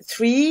 is it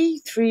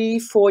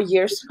 4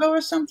 years ago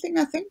or something,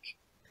 I think?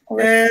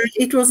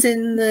 It was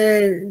in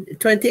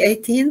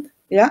 2018.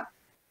 Yeah.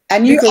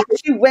 And you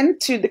actually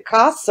went to the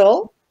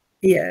castle.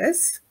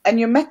 Yes. And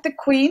you met the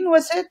Queen,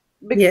 was it?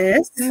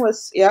 Yes.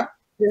 Yeah.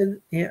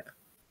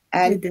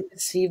 And you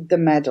received the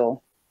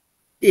medal.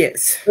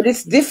 Yes. But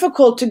it's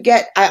difficult to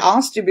get. I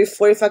asked you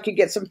before if I could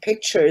get some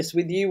pictures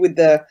with you with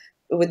the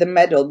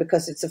medal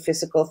because it's a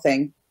physical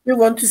thing. You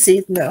want to see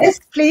it now? Yes,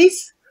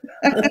 please.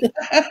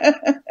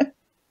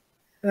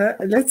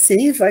 Let's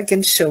see if I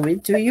can show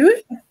it to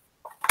you.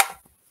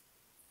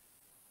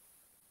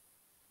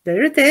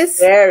 There it is.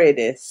 There it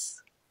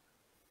is.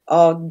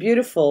 Oh,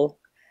 beautiful.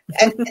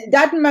 And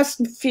that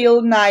must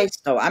feel nice,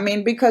 though. I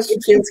mean, because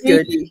it feels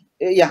good.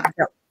 Yeah.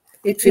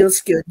 It feels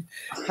good.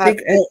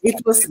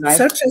 It was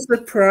such a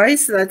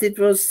surprise that it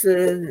was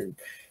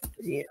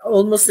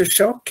almost a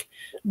shock.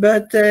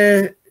 But,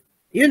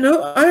 you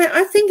know,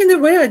 I think in a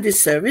way I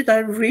deserve it. I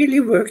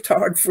really worked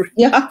hard for it.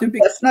 Yeah,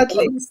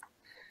 definitely.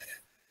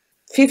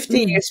 50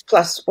 years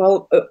plus,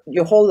 well,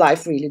 your whole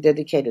life really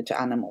dedicated to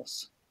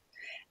animals.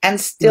 And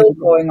still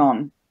going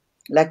on,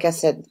 like I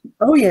said.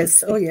 Oh,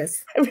 yes. Oh,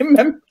 yes. I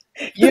remember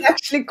you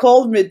actually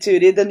called me to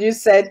it and you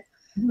said,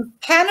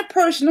 can a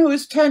person who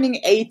is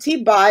turning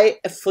 80 buy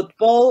a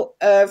football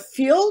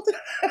field?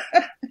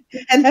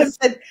 And I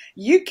said,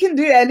 you can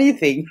do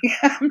anything,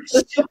 I'm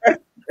sure.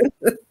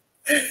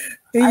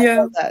 I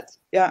know that.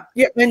 Yeah.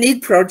 Yeah, I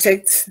need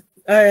projects.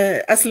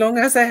 As long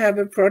as I have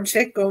a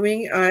project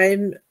going,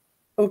 I'm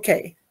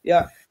okay.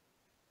 Yeah.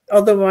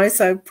 Otherwise,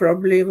 I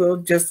probably will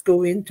just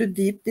go into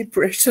deep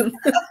depression.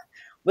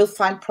 We'll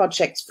find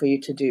projects for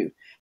you to do.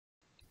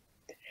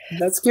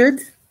 That's good.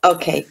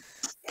 Okay.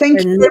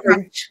 Thank you very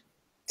much,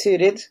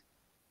 Turid.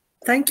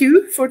 Thank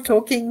you for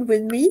talking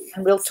with me.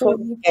 And we'll talk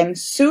again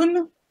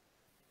soon.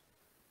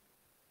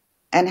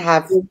 And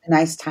have a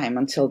nice time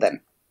until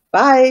then.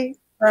 Bye.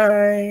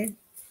 Bye.